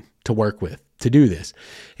nothing to work with to do this.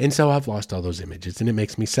 And so I've lost all those images, and it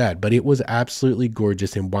makes me sad, but it was absolutely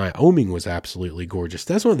gorgeous, and Wyoming was absolutely gorgeous.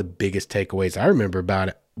 That's one of the biggest takeaways I remember about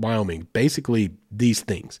it, Wyoming. Basically these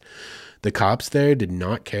things. The cops there did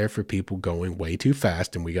not care for people going way too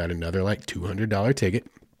fast, and we got another like $200 ticket.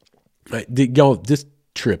 Y'all, this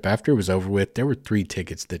trip, after it was over with, there were 3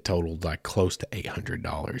 tickets that totaled like close to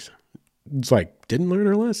 $800. It's like, didn't learn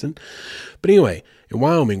our lesson. But anyway, in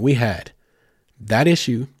Wyoming, we had that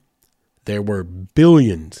issue. There were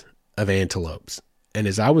billions of antelopes. And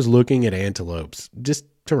as I was looking at antelopes, just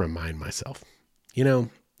to remind myself,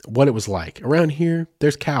 what it was like. Around here,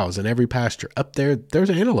 there's cows in every pasture. Up there, there's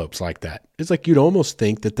antelopes like that. It's like you'd almost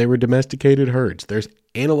think that they were domesticated herds. There's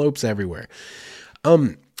antelopes everywhere.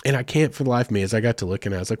 And I can't for the life of me, as I got to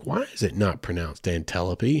looking, I was like, why is it not pronounced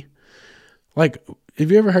antelope? Like,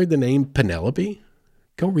 have you ever heard the name Penelope?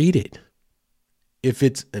 Go read it. If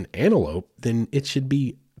it's an antelope, then it should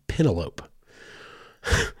be Penelope.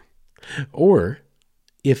 Or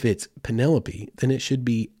if it's Penelope, then it should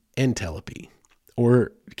be Antelope.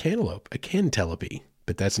 Or cantaloupe, a cantelope.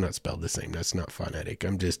 But that's not spelled the same. That's not phonetic.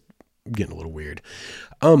 I'm just getting a little weird.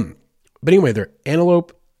 But anyway, there are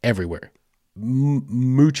antelope everywhere.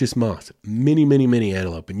 Muchas más. Many, many, many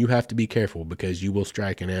antelope. And you have to be careful because you will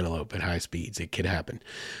strike an antelope at high speeds. It could happen.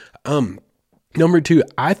 Number 2,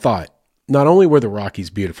 I thought not only were the Rockies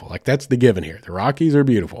beautiful, like that's the given here. The Rockies are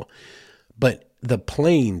beautiful. But the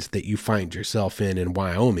plains that you find yourself in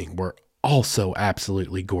Wyoming were also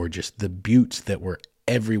absolutely gorgeous. The buttes that were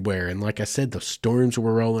everywhere. And like I said, the storms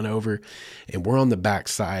were rolling over and we're on the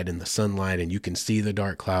backside in the sunlight and you can see the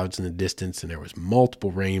dark clouds in the distance. And there was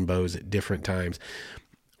multiple rainbows at different times.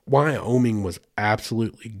 Wyoming was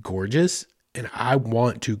absolutely gorgeous. And I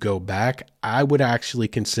want to go back. I would actually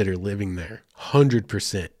consider living there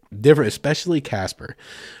 100%. Different, especially Casper.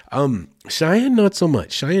 Cheyenne, not so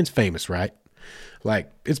much. Cheyenne's famous, right?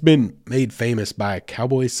 Like, it's been made famous by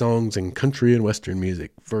cowboy songs and country and western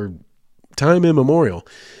music for time immemorial.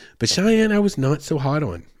 But Cheyenne, I was not so hot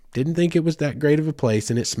on. Didn't think it was that great of a place,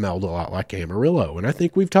 and it smelled a lot like Amarillo. And I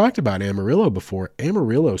think we've talked about Amarillo before.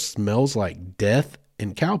 Amarillo smells like death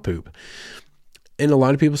and cow poop. And a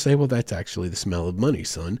lot of people say, well, that's actually the smell of money,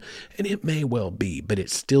 son. And it may well be, but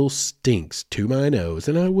it still stinks to my nose,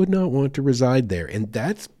 and I would not want to reside there. And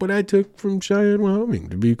that's what I took from Cheyenne, Wyoming,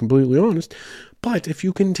 to be completely honest. But if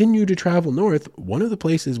you continue to travel north, one of the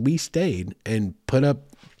places we stayed and put up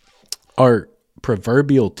our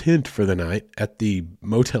proverbial tent for the night at the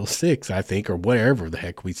Motel 6, I think, or wherever the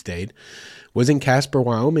heck we stayed, was in Casper,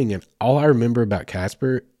 Wyoming. And all I remember about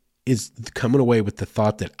Casper is coming away with the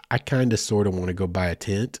thought that I kind of sort of want to go buy a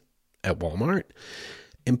tent at Walmart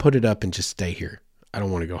and put it up and just stay here. I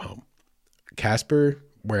don't want to go home. Casper,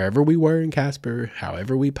 wherever we were in Casper,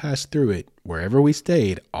 however we passed through it, wherever we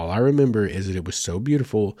stayed, all I remember is that it was so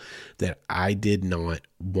beautiful that I did not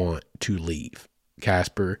want to leave.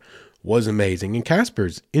 Casper was amazing. And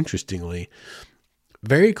Casper's, interestingly,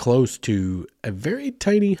 very close to a very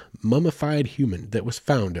tiny mummified human that was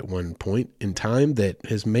found at one point in time that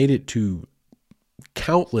has made it to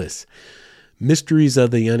countless mysteries of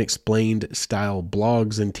the unexplained style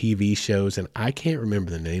blogs and TV shows. And I can't remember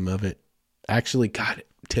the name of it. Actually, got it.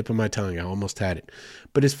 Tip of my tongue. I almost had it,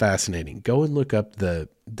 but it's fascinating. Go and look up the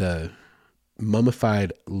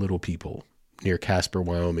mummified little people near Casper,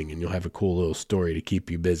 Wyoming, and you'll have a cool little story to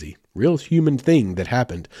keep you busy. Real human thing that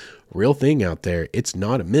happened. Real thing out there. It's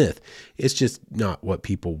not a myth. It's just not what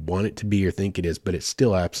people want it to be or think it is, but it's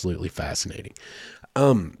still absolutely fascinating.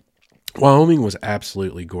 Wyoming was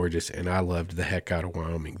absolutely gorgeous, and I loved the heck out of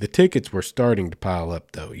Wyoming. The tickets were starting to pile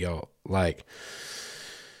up, though, y'all. Like,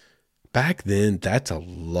 back then, that's a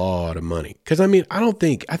lot of money. Because, I mean, I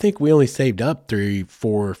think we only saved up $300,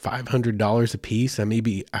 $400, $500 a piece.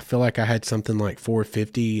 I feel like I had something like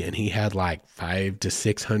 $450 and he had like $500 to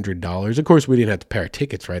 $600. Of course, we didn't have to pay our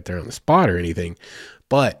tickets right there on the spot or anything.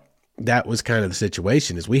 But that was kind of the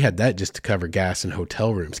situation, is we had that just to cover gas and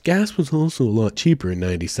hotel rooms. Gas was also a lot cheaper in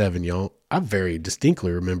 97, y'all. I very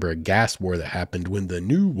distinctly remember a gas war that happened when the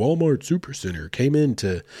new Walmart Supercenter came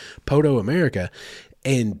into Poto, America.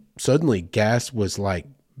 And suddenly gas was like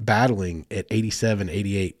battling at 87,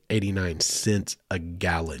 88, 89 cents a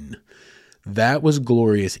gallon. That was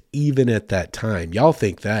glorious even at that time. Y'all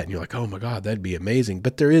think that and you're like, oh my God, that'd be amazing.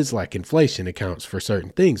 But there is like inflation accounts for certain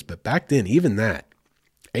things. But back then, even that,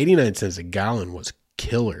 89 cents a gallon was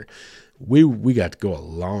killer. We got to go a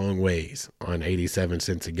long ways on 87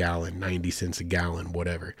 cents a gallon, 90 cents a gallon,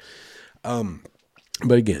 whatever.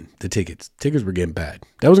 But again, the tickets were getting bad.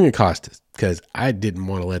 That was going to cost us because I didn't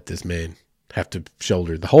want to let this man have to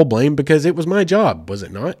shoulder the whole blame because it was my job, was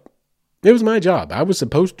it not? It was my job. I was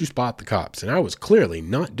supposed to spot the cops, and I was clearly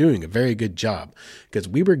not doing a very good job because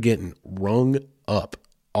we were getting rung up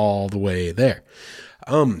all the way there.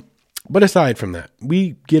 But aside from that,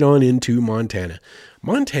 we get on into Montana.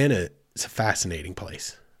 Montana is a fascinating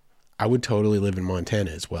place. I would totally live in Montana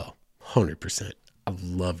as well. 100%. I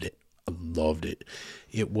loved it. I loved it.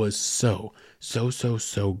 It was so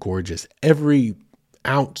gorgeous. Every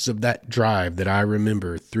ounce of that drive that I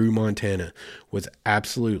remember through Montana was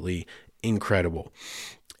absolutely incredible.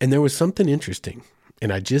 And there was something interesting,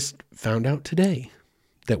 and I just found out today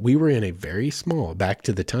that we were in a very small, back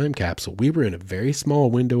to the time capsule, we were in a very small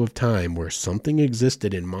window of time where something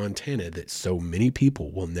existed in Montana that so many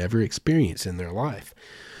people will never experience in their life.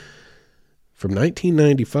 From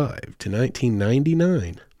 1995 to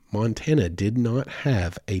 1999, Montana did not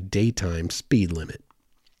have a daytime speed limit.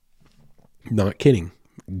 Not kidding.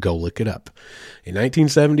 Go look it up. In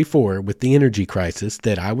 1974, with the energy crisis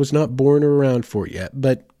that I was not born or around for yet,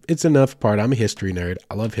 but it's enough part. I'm a history nerd.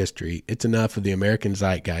 I love history. It's enough of the American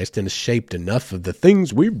zeitgeist and has shaped enough of the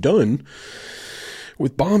things we've done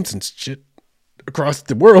with bombs and shit across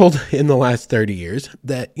the world in the last 30 years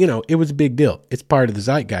that, it was a big deal. It's part of the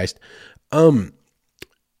zeitgeist.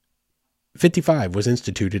 55 was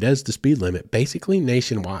instituted as the speed limit, basically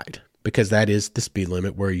nationwide, because that is the speed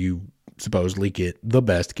limit where you supposedly get the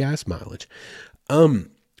best gas mileage.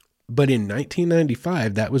 But in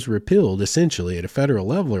 1995, that was repealed essentially at a federal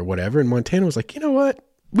level or whatever. And Montana was like, you know what?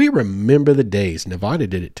 We remember the days. Nevada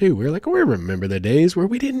did it too. We were like, we remember the days where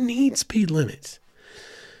we didn't need speed limits.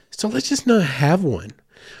 So let's just not have one.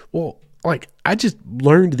 Well, I just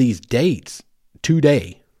learned these dates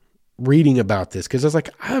today reading about this because I was like,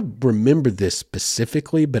 I remember this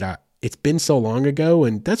specifically, but it's been so long ago.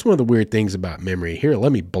 And that's one of the weird things about memory. Here,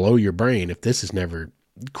 let me blow your brain if this has never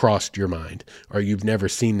crossed your mind or you've never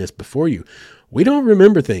seen this before you. We don't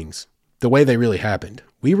remember things the way they really happened.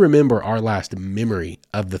 We remember our last memory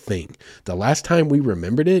of the thing. The last time we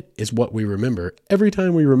remembered it is what we remember every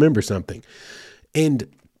time we remember something.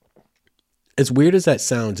 And as weird as that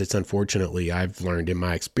sounds, it's unfortunately, I've learned in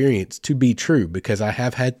my experience to be true because I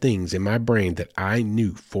have had things in my brain that I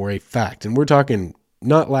knew for a fact. And we're talking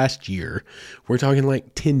not last year. We're talking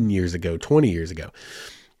like 10 years ago, 20 years ago.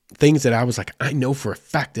 Things that I was like, I know for a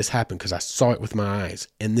fact this happened because I saw it with my eyes.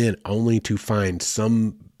 And then only to find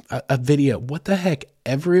a video, what the heck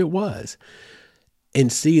ever it was,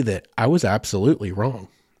 and see that I was absolutely wrong.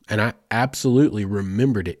 And I absolutely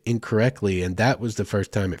remembered it incorrectly. And that was the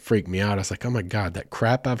first time it freaked me out. I was like, oh my God, that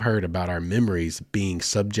crap I've heard about our memories being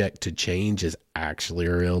subject to change is actually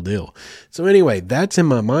a real deal. So anyway, that's in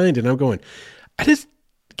my mind. And I'm going, I just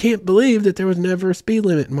can't believe that there was never a speed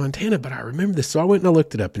limit in Montana, but I remember this. So I went and I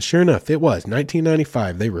looked it up, and sure enough, it was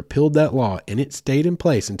 1995. They repealed that law, and it stayed in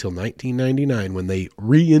place until 1999 when they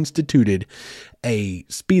reinstituted a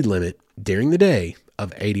speed limit during the day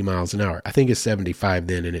of 80 miles an hour. I think it's 75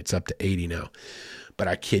 then, and it's up to 80 now. But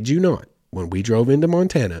I kid you not, when we drove into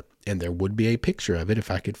Montana, and there would be a picture of it if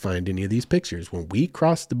I could find any of these pictures, when we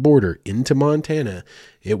crossed the border into Montana,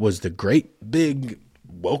 it was the great big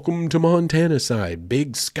welcome to Montana side,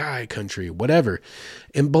 big sky country, whatever.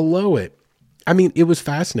 And below it, it was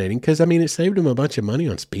fascinating because, it saved them a bunch of money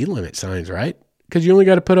on speed limit signs, right? Because you only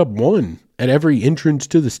got to put up one at every entrance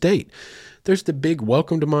to the state. There's the big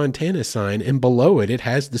welcome to Montana sign, and below it, it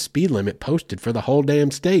has the speed limit posted for the whole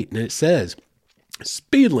damn state. And it says,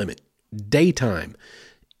 speed limit, daytime,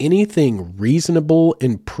 anything reasonable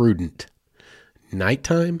and prudent.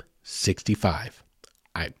 Nighttime, 65.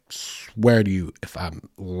 I swear to you, if I'm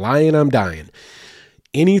lying, I'm dying.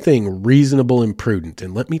 Anything reasonable and prudent.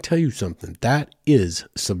 And let me tell you something, that is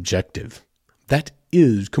subjective. That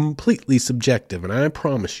is completely subjective. And I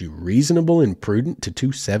promise you, reasonable and prudent to two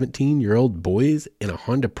 17-year-old boys in a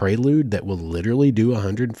Honda Prelude that will literally do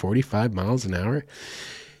 145 miles an hour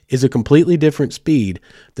is a completely different speed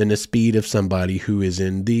than the speed of somebody who is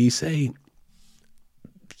in the, say,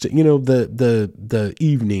 the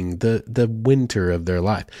evening, the winter of their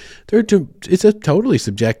life. It's a totally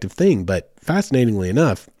subjective thing, but fascinatingly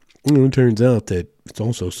enough, it turns out that it's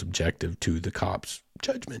also subjective to the cop's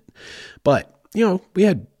judgment. But, we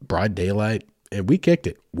had broad daylight and we kicked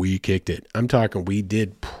it. I'm talking, we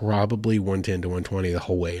did probably 110 to 120 the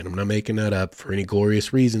whole way. And I'm not making that up for any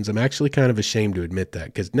glorious reasons. I'm actually kind of ashamed to admit that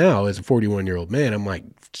because now as a 41-year-old man, I'm like,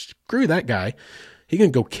 screw that guy. He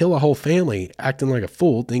can go kill a whole family acting like a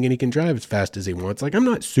fool, thinking he can drive as fast as he wants. I'm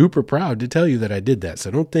not super proud to tell you that I did that.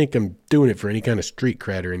 So don't think I'm doing it for any kind of street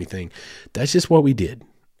cred or anything. That's just what we did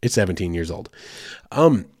at 17 years old.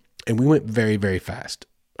 And we went very, very fast.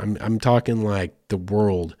 I'm talking like the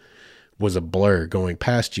world was a blur going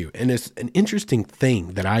past you. And it's an interesting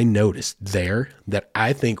thing that I noticed there that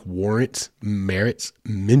I think merits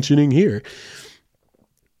mentioning here.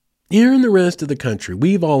 Here in the rest of the country,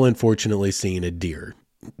 we've all unfortunately seen a deer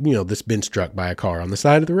that's been struck by a car on the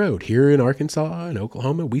side of the road. Here in Arkansas and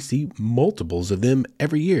Oklahoma, we see multiples of them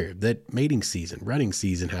every year that mating season, running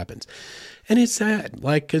season happens. And it's sad,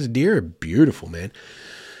 like, because deer are beautiful, man.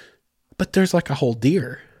 But there's like a whole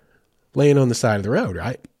deer laying on the side of the road,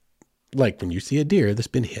 right? Like when you see a deer that's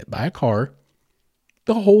been hit by a car,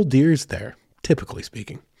 the whole deer's there, typically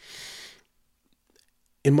speaking.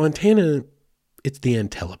 In Montana, it's the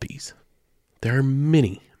antelopes. There are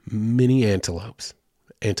many, many antelopes.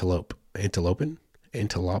 Antelope. Antelope's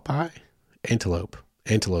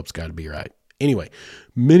got to be right. Anyway,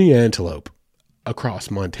 many antelope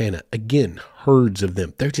across Montana. Again, herds of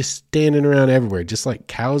them. They're just standing around everywhere, just like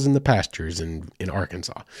cows in the pastures in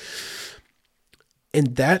Arkansas.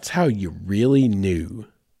 And that's how you really knew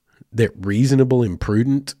that reasonable and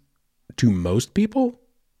prudent to most people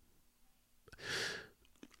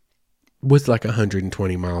was like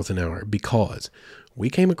 120 miles an hour, because we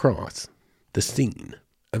came across the scene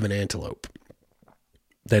of an antelope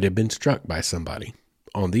that had been struck by somebody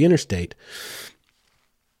on the interstate.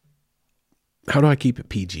 How do I keep it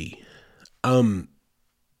PG? Imagine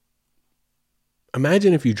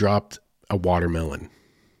if you dropped a watermelon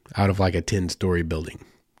out of like a 10-story building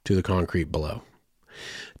to the concrete below.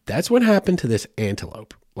 That's what happened to this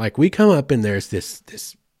antelope. Like, we come up and there's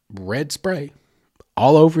this red spray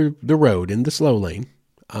all over the road in the slow lane.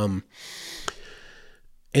 And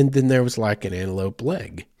then there was like an antelope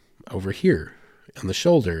leg over here on the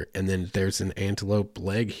shoulder. And then there's an antelope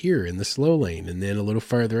leg here in the slow lane. And then a little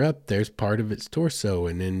further up, there's part of its torso.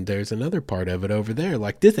 And then there's another part of it over there.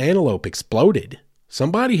 Like, this antelope exploded.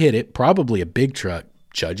 Somebody hit it, probably a big truck,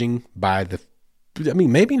 judging by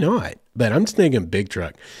maybe not, but I'm just thinking big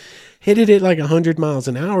truck. Hit it at like 100 miles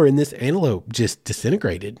an hour, and this antelope just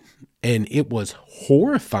disintegrated. And it was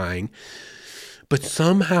horrifying, but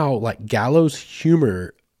somehow like gallows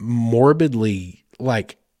humor, morbidly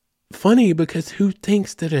like funny, because who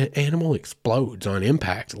thinks that an animal explodes on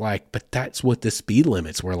impact? Like, but that's what the speed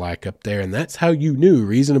limits were like up there. And that's how you knew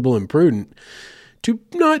reasonable and prudent to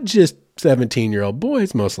not just 17-year-old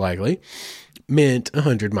boys, most likely, meant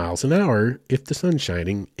 100 miles an hour if the sun's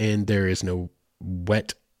shining and there is no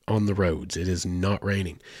wet on the roads. It is not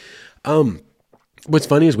raining. What's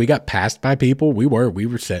funny is we got passed by people. We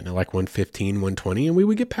were setting at like 115, 120, and we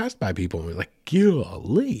would get passed by people. And we were like,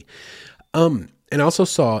 golly. And I also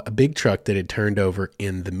saw a big truck that had turned over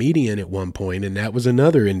in the median at one point, and that was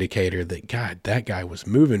another indicator that, God, that guy was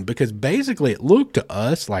moving, because basically it looked to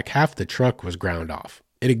us like half the truck was ground off.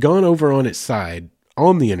 It had gone over on its side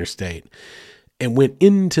on the interstate and went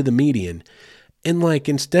into the median. And like,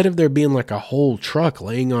 instead of there being like a whole truck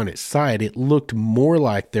laying on its side, it looked more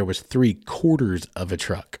like there was 3/4 of a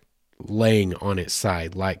truck laying on its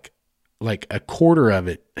side. Like a quarter of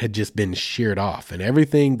it had just been sheared off, and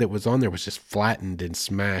everything that was on there was just flattened and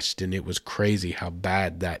smashed. And it was crazy how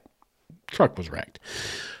bad that truck was wrecked.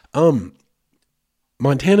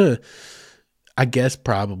 Montana, I guess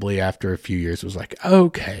probably after a few years, was like,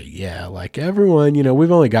 okay, yeah, like everyone,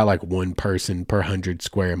 we've only got like one person per 100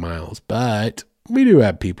 square miles, but we do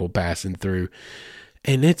have people passing through,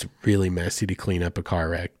 and it's really messy to clean up a car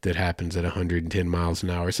wreck that happens at 110 miles an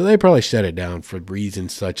hour. So they probably shut it down for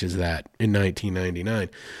reasons such as that in 1999.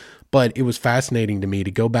 But it was fascinating to me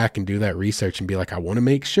to go back and do that research and be like, I want to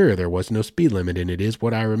make sure there was no speed limit, and it is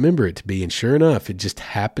what I remember it to be. And sure enough, it just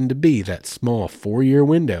happened to be that small 4-year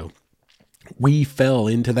window. We fell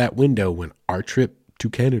into that window when our trip to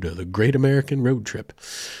Canada, the Great American Road Trip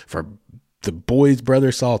for the Boys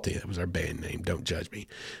Brother Salty, that was our band name, don't judge me,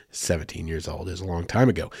 17 years old, is a long time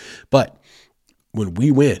ago. But when we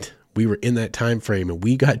went, we were in that time frame, and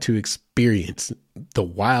we got to experience the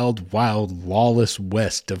wild, wild, lawless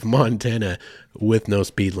west of Montana with no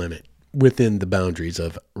speed limit within the boundaries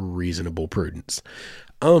of reasonable prudence.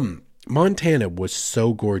 Montana was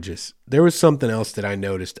so gorgeous. There was something else that I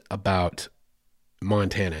noticed about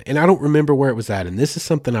Montana, and I don't remember where it was at, and this is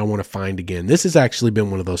something I want to find again. This has actually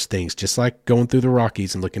been one of those things, just like going through the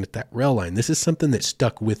Rockies and looking at that rail line. This is something that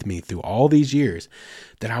stuck with me through all these years,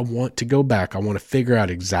 that I want to go back. I want to figure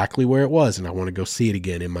out exactly where it was, and I want to go see it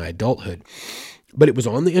again in my adulthood. But it was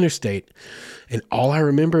on the interstate, and all I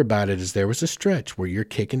remember about it is there was a stretch where you're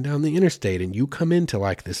kicking down the interstate and you come into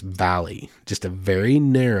like this valley, just a very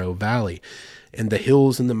narrow valley, and the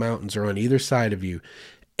hills and the mountains are on either side of you.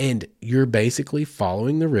 And you're basically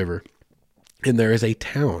following the river, and there is a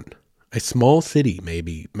town, a small city,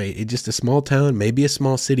 maybe just a small town, maybe a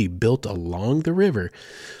small city built along the river,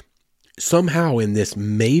 somehow in this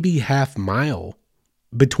maybe half mile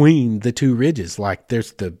between the two ridges. Like,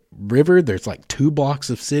 there's the river, there's like 2 blocks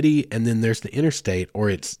of city, and then there's the interstate, or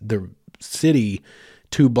it's the city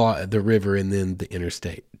the river and then the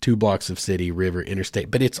interstate, 2 blocks of city, river,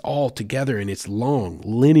 interstate, but it's all together and it's long,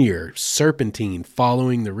 linear, serpentine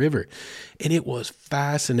following the river. And it was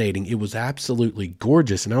fascinating. It was absolutely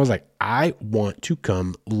gorgeous. And I was like, I want to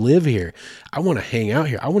come live here. I want to hang out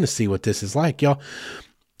here. I want to see what this is like, y'all.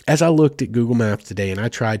 As I looked at Google Maps today and I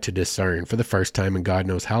tried to discern for the first time in God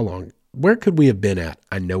knows how long, where could we have been at?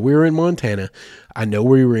 I know we were in Montana. I know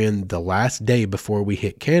we were in the last day before we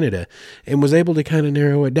hit Canada, and was able to kind of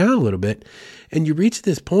narrow it down a little bit. And you reach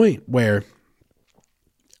this point where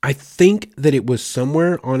I think that it was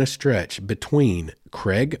somewhere on a stretch between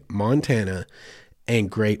Craig, Montana,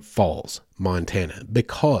 and Great Falls, Montana,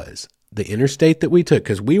 because the interstate that we took,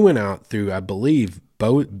 because we went out through, I believe,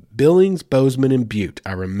 Billings, Bozeman, and Butte.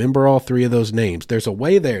 I remember all 3 of those names. There's a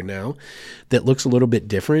way there now that looks a little bit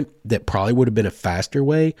different that probably would have been a faster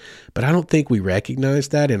way, but I don't think we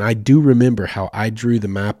recognized that. And I do remember how I drew the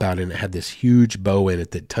map out and it had this huge bow in it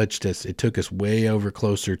that touched us. It took us way over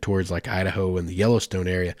closer towards like Idaho and the Yellowstone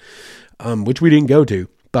area, which we didn't go to,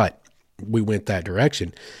 but we went that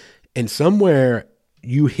direction. And somewhere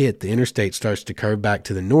you hit, the interstate starts to curve back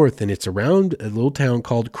to the north, and it's around a little town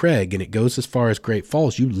called Craig, and it goes as far as Great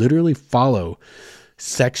Falls. You literally follow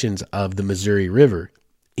sections of the Missouri River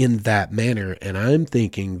in that manner. And I'm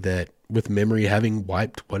thinking that with memory having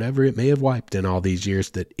wiped whatever it may have wiped in all these years,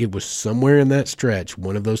 that it was somewhere in that stretch.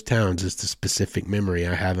 One of those towns is the specific memory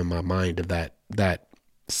I have in my mind of that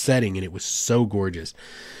setting, and it was so gorgeous.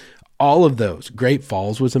 All of those. Great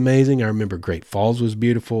Falls was amazing. I remember Great Falls was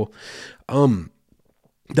beautiful.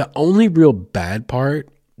 The only real bad part,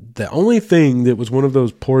 the only thing that was one of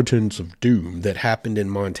those portents of doom that happened in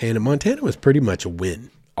Montana was pretty much a win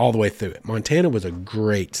all the way through it. Montana was a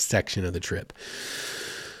great section of the trip.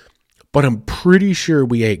 But I'm pretty sure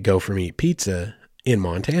we ate Gopher Meat Pizza in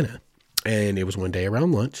Montana. And it was one day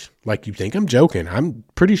around lunch. Like, you think I'm joking. I'm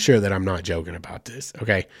pretty sure that I'm not joking about this,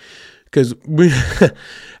 okay? Because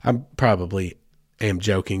I probably am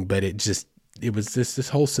joking, but it was just this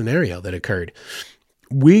whole scenario that occurred.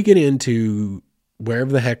 We get into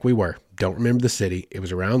wherever the heck we were. Don't remember the city. It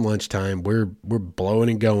was around lunchtime. We're blowing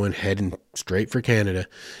and going, heading straight for Canada.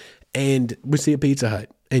 And we see a Pizza Hut.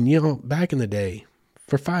 And, you know, back in the day,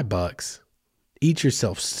 for $5, eat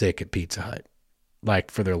yourself sick at Pizza Hut.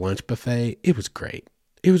 Like, for their lunch buffet, it was great.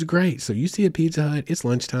 It was great. So you see a Pizza Hut, it's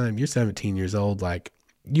lunchtime, you're 17 years old, like,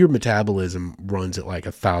 your metabolism runs at like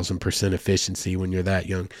 1,000% efficiency when you're that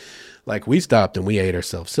young. Like, we stopped and we ate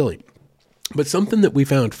ourselves silly. But something that we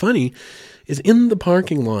found funny is in the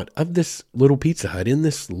parking lot of this little Pizza Hut in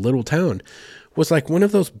this little town was like one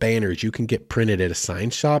of those banners you can get printed at a sign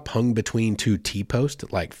shop hung between 2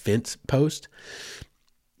 T-posts, like fence posts.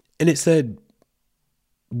 And it said,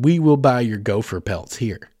 "We will buy your gopher pelts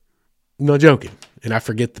here." No joking. And I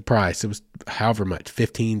forget the price. It was however much,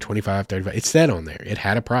 15, 25, 35. It said on there, it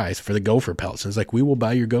had a price for the gopher pelts. And it's like, "We will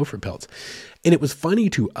buy your gopher pelts." And it was funny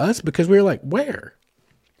to us because we were like, where?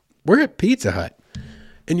 We're at Pizza Hut.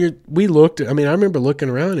 And we looked, I mean, I remember looking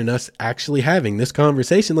around and us actually having this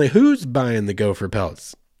conversation, like, who's buying the gopher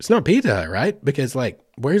pelts? It's not Pizza Hut, right? Because, like,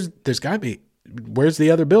 where's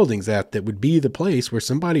the other buildings at that would be the place where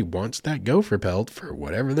somebody wants that gopher pelt for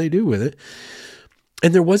whatever they do with it?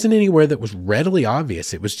 And there wasn't anywhere that was readily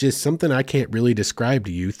obvious. It was just something I can't really describe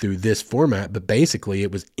to you through this format, but basically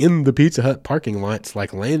it was in the Pizza Hut parking lots,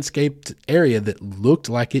 like landscaped area that looked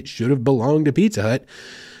like it should have belonged to Pizza Hut.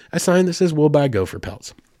 A sign that says, "We'll buy gopher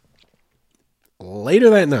pelts." Later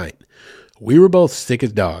that night, we were both sick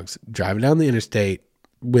as dogs, driving down the interstate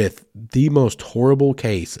with the most horrible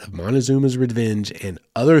case of Montezuma's revenge and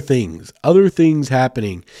other things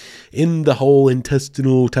happening in the whole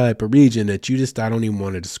intestinal type of region that I don't even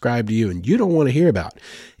want to describe to you and you don't want to hear about.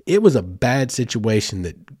 It was a bad situation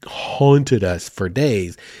that haunted us for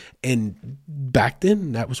days. And back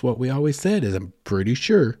then, that was what we always said, is I'm pretty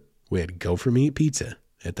sure we had to go for meat pizza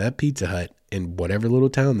at that Pizza Hut in whatever little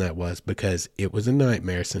town that was, because it was a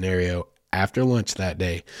nightmare scenario after lunch that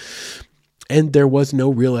day. And there was no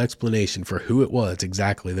real explanation for who it was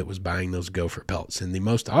exactly that was buying those gopher pelts. And the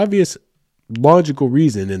most obvious logical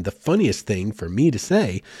reason and the funniest thing for me to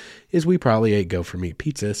say is we probably ate gopher meat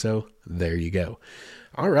pizza. So there you go.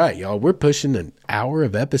 All right, y'all, we're pushing an hour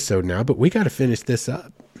of episode now, but we got to finish this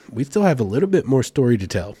up. We still have a little bit more story to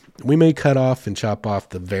tell. We may cut off and chop off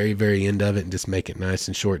the very, very end of it and just make it nice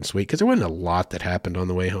and short and sweet, because there wasn't a lot that happened on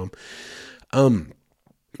the way home.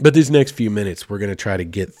 But these next few minutes, we're going to try to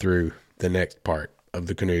get through the next part of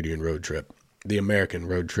the Canadian road trip, the American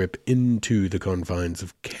road trip into the confines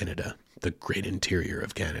of Canada, the great interior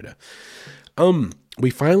of Canada. We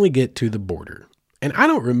finally get to the border, and I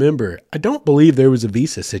don't believe there was a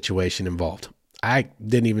visa situation involved. I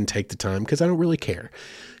didn't even take the time because I don't really care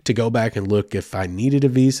to go back and look if I needed a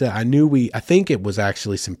visa. I think it was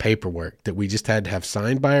actually some paperwork that we just had to have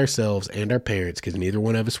signed by ourselves and our parents because neither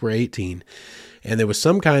one of us were 18. And there was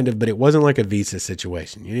some kind of, but it wasn't like a visa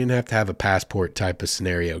situation. You didn't have to have a passport type of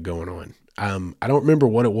scenario going on. I don't remember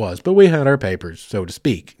what it was, but we had our papers, so to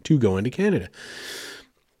speak, to go into Canada.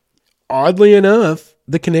 Oddly enough,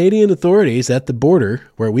 the Canadian authorities at the border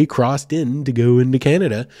where we crossed in to go into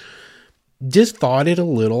Canada just thought it a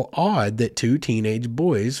little odd that two teenage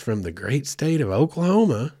boys from the great state of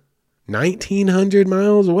Oklahoma, 1,900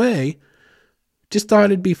 miles away, just thought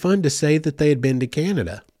it'd be fun to say that they had been to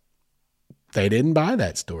Canada. They didn't buy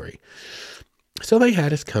that story. So they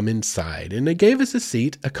had us come inside and they gave us a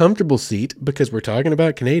seat, a comfortable seat, because we're talking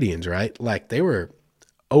about Canadians, right? Like they were,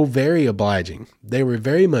 very obliging. They were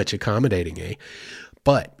very much accommodating,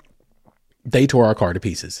 But they tore our car to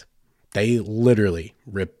pieces. They literally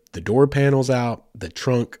ripped the door panels out, the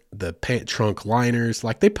trunk, trunk liners.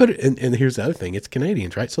 Like they put it, and here's the other thing, it's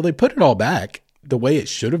Canadians, right? So they put it all back the way it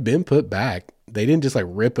should have been put back. They didn't just like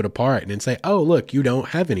rip it apart and then say, oh, look, you don't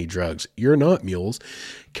have any drugs. You're not mules.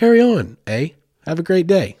 Carry on, Have a great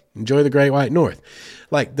day. Enjoy the Great White North.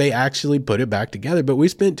 Like they actually put it back together. But we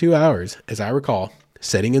spent 2 hours, as I recall,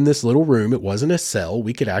 sitting in this little room. It wasn't a cell.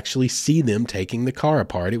 We could actually see them taking the car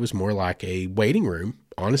apart. It was more like a waiting room,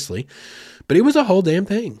 honestly. But it was a whole damn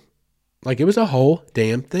thing. Like it was a whole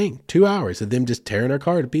damn thing. 2 hours of them just tearing our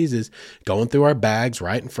car to pieces, going through our bags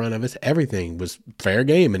right in front of us. Everything was fair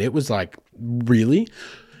game. And it was like really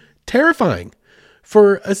terrifying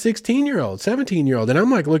for a 16-year-old, 17-year-old. And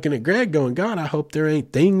I'm like looking at Greg going, God, I hope there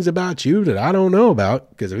ain't things about you that I don't know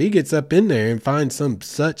about. Because if he gets up in there and finds some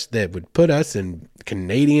such that would put us in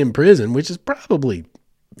Canadian prison, which is probably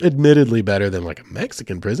admittedly better than like a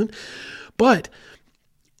Mexican prison. But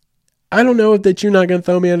I don't know if that you're not going to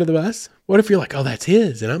throw me under the bus. What if you're like, oh, that's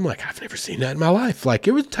his? And I'm like, I've never seen that in my life. Like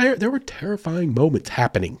it was, there were terrifying moments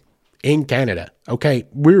happening in Canada. Okay.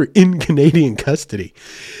 We're in Canadian custody.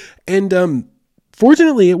 And,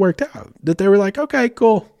 fortunately it worked out that they were like, okay,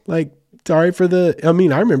 cool. Like, I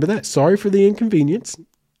remember that. Sorry for the inconvenience.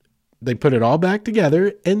 They put it all back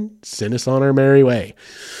together and sent us on our merry way.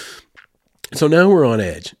 So now we're on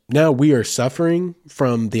edge. Now we are suffering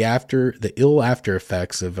from the ill after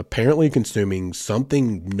effects of apparently consuming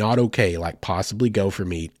something not okay, like possibly gopher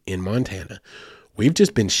meat in Montana. We've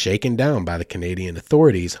just been shaken down by the Canadian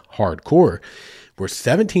authorities hardcore. We're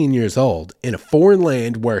 17 years old in a foreign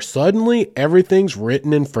land where suddenly everything's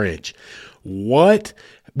written in French. What?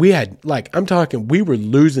 We had, we were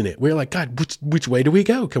losing it. We were like, God, which way do we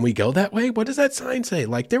go? Can we go that way? What does that sign say?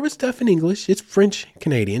 Like, there was stuff in English. It's French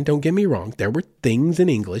Canadian. Don't get me wrong. There were things in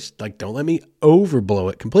English. Like, don't let me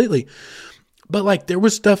overblow it completely. But like, there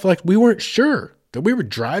was stuff like we weren't sure that we were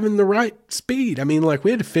driving the right speed. I mean, like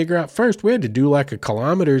we had to figure out first, we had to do like a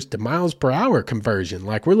kilometers to miles per hour conversion.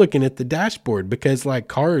 Like we're looking at the dashboard because like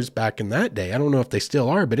cars back in that day, I don't know if they still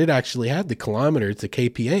are, but it actually had the kilometers, the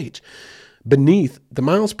kph beneath the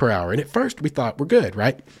miles per hour. And at first we thought we're good,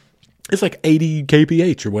 right? It's like 80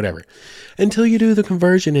 kph or whatever until you do the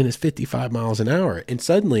conversion and it's 55 miles an hour. And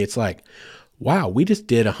suddenly it's like, wow, we just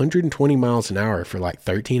did 120 miles an hour for like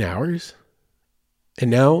 13 hours. And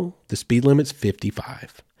now the speed limit's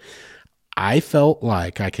 55. I felt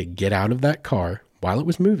like I could get out of that car while it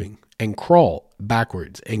was moving and crawl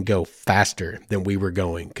backwards and go faster than we were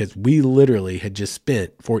going because we literally had just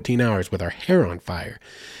spent 14 hours with our hair on fire.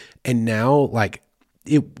 And now, like,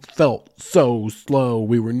 it felt so slow.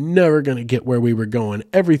 We were never going to get where we were going.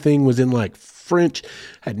 Everything was in like French.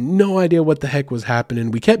 Had no idea what the heck was happening.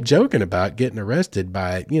 We kept joking about getting arrested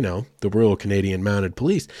by, the Royal Canadian Mounted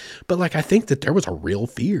Police. But like, I think that there was a real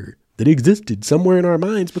fear that existed somewhere in our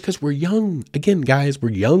minds because we're young. Again, guys,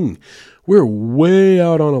 we're young. We're way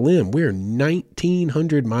out on a limb. We're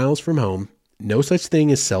 1,900 miles from home. No such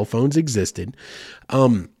thing as cell phones existed.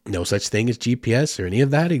 No such thing as GPS or any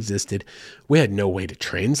of that existed. We had no way to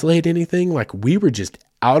translate anything. Like we were just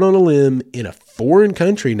out on a limb in a foreign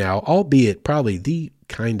country now, albeit probably the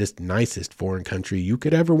kindest, nicest foreign country you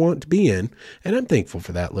could ever want to be in. And I'm thankful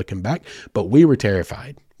for that looking back, but we were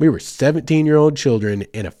terrified. We were 17-year-old children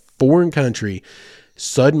in a foreign country,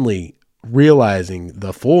 suddenly realizing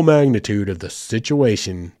the full magnitude of the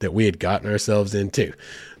situation that we had gotten ourselves into.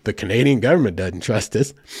 The Canadian government doesn't trust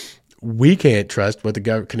us. We can't trust what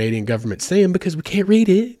the Canadian government's saying because we can't read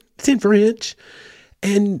it. It's in French.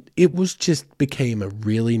 And it was just became a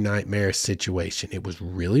really nightmare situation. It was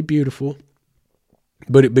really beautiful,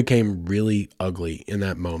 but it became really ugly in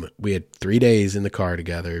that moment. We had 3 days in the car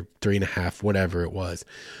together, 3.5, whatever it was.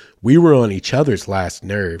 We were on each other's last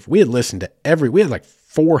nerve. We had listened to we had like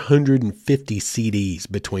 450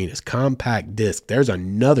 CDs between us, compact disc. There's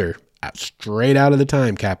another straight out of the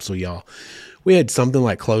time capsule, y'all. We had something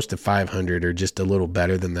like close to 500 or just a little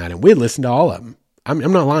better than that. And we'd listened to all of them. I'm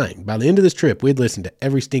not lying. By the end of this trip, we'd listened to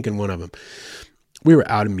every stinking one of them. We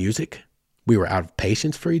were out of music. We were out of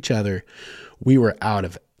patience for each other. We were out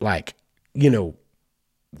of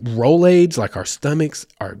Rolaids, like our stomachs,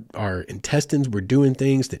 our intestines were doing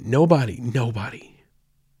things that nobody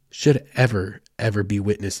should ever be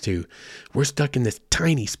witness to. We're stuck in this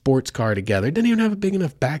tiny sports car together. It didn't even have a big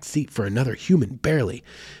enough back seat for another human, barely.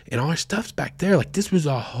 And all our stuff's back there. Like, this was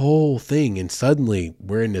a whole thing. And suddenly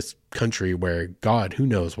we're in this country where, God, who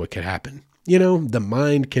knows what could happen. The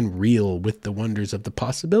mind can reel with the wonders of the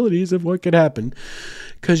possibilities of what could happen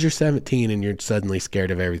because you're 17 and you're suddenly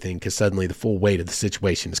scared of everything because suddenly the full weight of the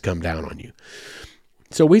situation has come down on you.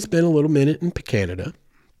 So we spent a little minute in Canada.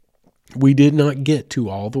 We did not get to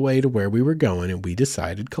all the way to where we were going, and we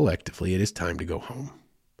decided collectively it is time to go home.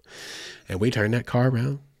 And we turned that car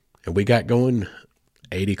around, and we got going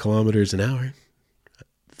 80 kilometers an hour,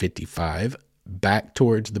 55, back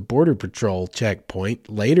towards the Border Patrol checkpoint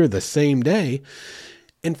later the same day.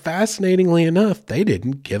 And fascinatingly enough, they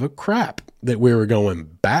didn't give a crap that we were going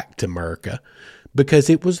back to America because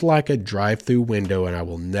it was like a drive-through window, and I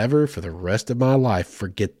will never for the rest of my life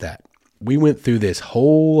forget that. We went through this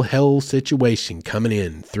whole hell situation coming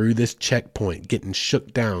in through this checkpoint, getting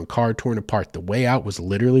shook down, car torn apart. The way out was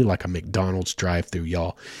literally like a McDonald's drive-through,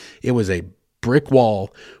 y'all. It was a brick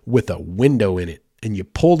wall with a window in it. And you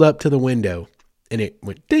pulled up to the window and it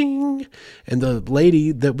went ding. And the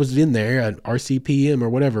lady that was in there, an RCPM or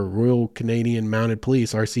whatever, Royal Canadian Mounted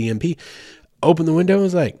Police, RCMP, opened the window and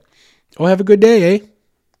was like, "Oh, have a good day, eh?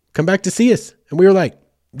 Come back to see us." And we were like,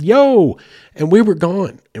 "Yo," and we were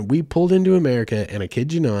gone, and we pulled into America, and I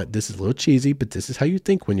kid you not, this is a little cheesy, but this is how you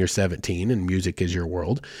think when you're 17 and music is your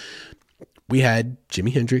world. We had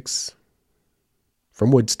Jimi Hendrix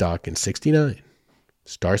from Woodstock in '69,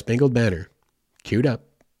 Star Spangled Banner, queued up,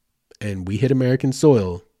 and we hit American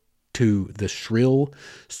soil to the shrill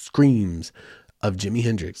screams of Jimi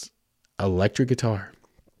Hendrix, electric guitar,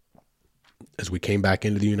 as we came back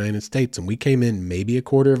into the United States. And we came in maybe a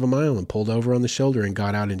quarter of a mile and pulled over on the shoulder and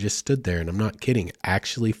got out and just stood there. And I'm not kidding,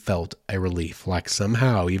 actually felt a relief. Like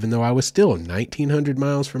somehow, even though I was still 1,900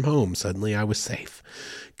 miles from home, suddenly I was safe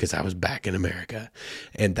because I was back in America.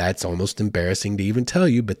 And that's almost embarrassing to even tell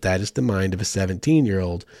you, but that is the mind of a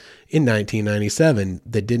 17-year-old in 1997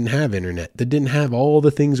 that didn't have internet, that didn't have all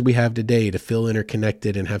the things we have today to feel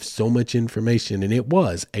interconnected and have so much information. And it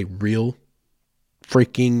was a real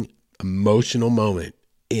freaking emotional moment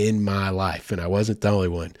in my life. And I wasn't the only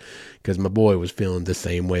one because my boy was feeling the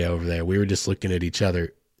same way over there. We were just looking at each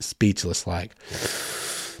other speechless, like,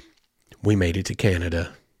 we made it to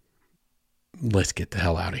Canada. Let's get the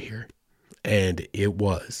hell out of here. And it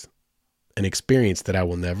was an experience that I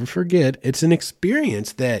will never forget. It's an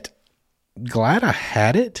experience that glad I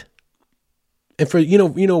had it. And for, you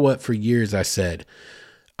know what, for years I said,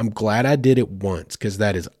 I'm glad I did it once because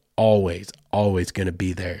that is always going to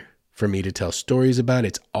be there for me to tell stories about.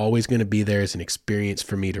 It's always going to be there as an experience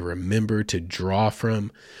for me to remember, to draw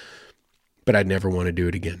from, but I'd never want to do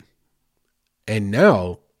it again. And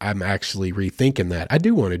now I'm actually rethinking that. I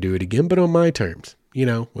do want to do it again, but on my terms,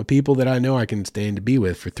 with people that I know I can stand to be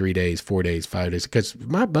with for 3 days, 4 days, 5 days. Because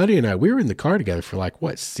my buddy and I, we were in the car together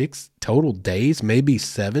for 6 total days, maybe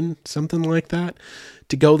 7, something like that,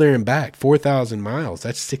 to go there and back, 4,000 miles.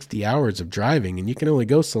 That's 60 hours of driving, and you can only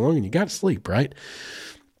go so long, and you got to sleep, right?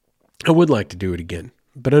 I would like to do it again,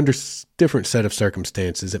 but under different set of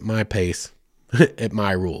circumstances, at my pace, at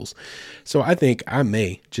my rules. So I think I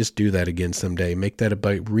may just do that again someday, make that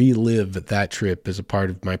about relive that trip as a part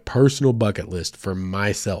of my personal bucket list for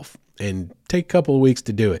myself, and take a couple of weeks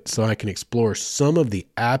to do it so I can explore some of the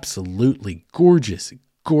absolutely gorgeous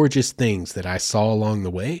things that I saw along the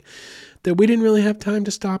way that we didn't really have time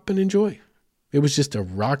to stop and enjoy. It was just a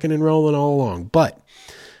rocking and rolling all along. But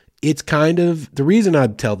it's kind of the reason I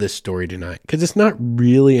tell this story tonight, because it's not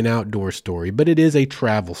really an outdoor story, but it is a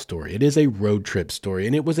travel story. It is a road trip story,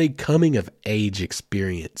 and it was a coming of age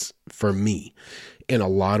experience for me in a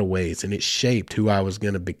lot of ways, and it shaped who I was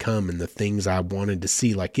going to become and the things I wanted to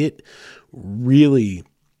see. Like, it really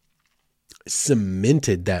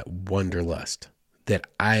cemented that wanderlust that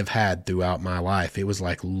I've had throughout my life. It was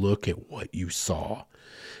like, look at what you saw.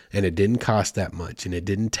 and it didn't cost that much, and it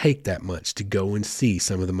didn't take that much to go and see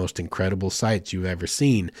some of the most incredible sights you've ever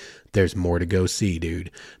seen, there's more to go see,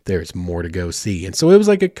 dude. There's more to go see. And so it was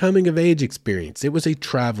like a coming of age experience. It was a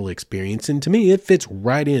travel experience. And to me, it fits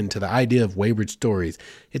right into the idea of Wayward Stories.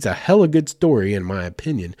 It's a hella good story, in my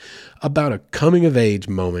opinion, about a coming of age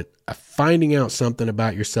moment, a finding out something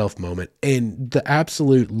about yourself moment, and the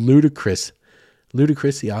absolute ludicrousity. No,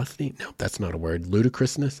 that's not a word.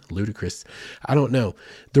 Ludicrous. I don't know.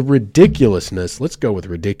 The ridiculousness. Let's go with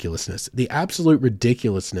ridiculousness. The absolute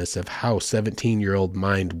ridiculousness of how 17-year-old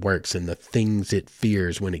mind works and the things it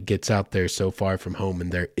fears when it gets out there so far from home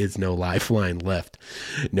and there is no lifeline left.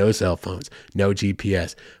 No cell phones, no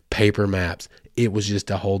GPS, paper maps. It was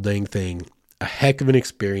just a whole dang thing. A heck of an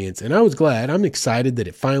experience. And I was glad. I'm excited that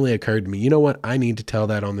it finally occurred to me. You know what? I need to tell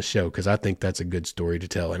that on the show because I think that's a good story to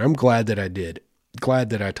tell. And I'm glad that I did. Glad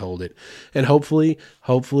that I told it. And hopefully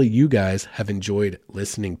you guys have enjoyed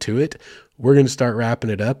listening to it. We're going to start wrapping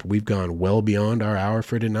it up. We've gone well beyond our hour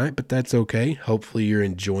for tonight, but that's okay. Hopefully you're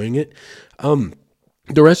enjoying it.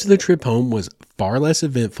 The rest of the trip home was far less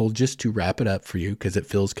eventful, just to wrap it up for you because it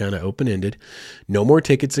feels kind of open-ended. No more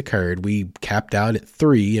tickets occurred. We capped out at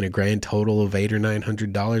 3 in a grand total of $800 or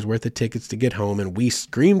 $900 worth of tickets to get home, and we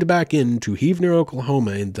screamed back into Heavener,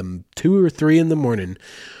 Oklahoma in the 2 or 3 in the morning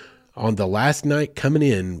on the last night coming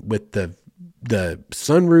in with the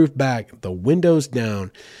sunroof back, the windows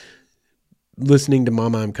down, listening to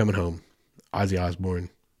Mama, I'm Coming Home, Ozzy Osbourne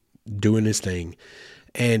doing his thing.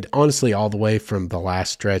 And honestly, all the way from the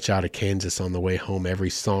last stretch out of Kansas on the way home, every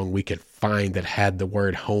song we could find that had the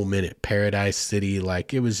word home in it, Paradise City,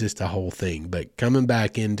 like it was just a whole thing. But coming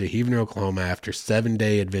back into Heavener, Oklahoma after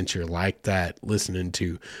 7-day adventure like that, listening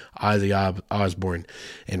to Ozzy Osbourne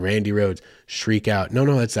and Randy Rhoads shriek out, no,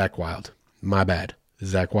 that's Zakk Wylde. My bad.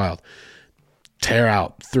 Zakk Wylde. Tear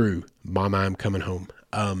out through Mama, I'm Coming Home.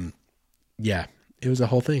 Yeah, it was a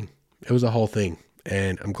whole thing.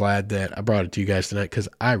 And I'm glad that I brought it to you guys tonight because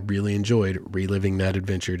I really enjoyed reliving that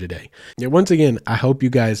adventure today. Now, once again, I hope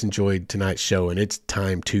you guys enjoyed tonight's show, and it's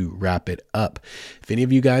time to wrap it up. If any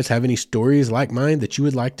of you guys have any stories like mine that you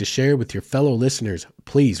would like to share with your fellow listeners,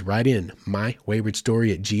 please write in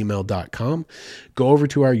mywaywardstory@gmail.com. Go over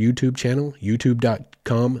to our YouTube channel,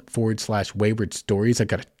 youtube.com/wayward stories. I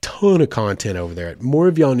got a ton of content over there. More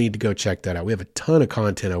of y'all need to go check that out. We have a ton of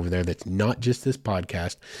content over there that's not just this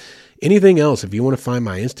podcast. Anything else, if you want to find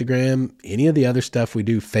my Instagram, any of the other stuff we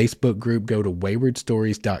do, Facebook group, go to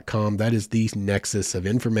waywardstories.com. That is the nexus of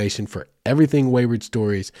information for everything Wayward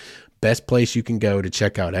Stories. Best place you can go to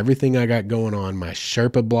check out everything I got going on. My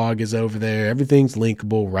Sherpa blog is over there. Everything's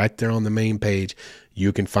linkable right there on the main page.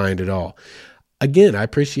 You can find it all. Again, I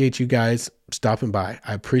appreciate you guys stopping by.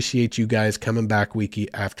 I appreciate you guys coming back week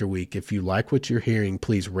after week. If you like what you're hearing,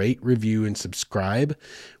 please rate, review, and subscribe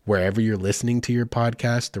wherever you're listening to your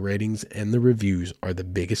podcast. The ratings and the reviews are the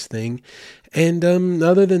biggest thing. And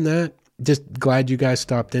other than that, just glad you guys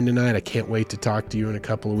stopped in tonight. I can't wait to talk to you in a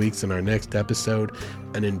couple of weeks in our next episode.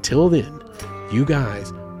 And until then, you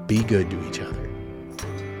guys be good to each other.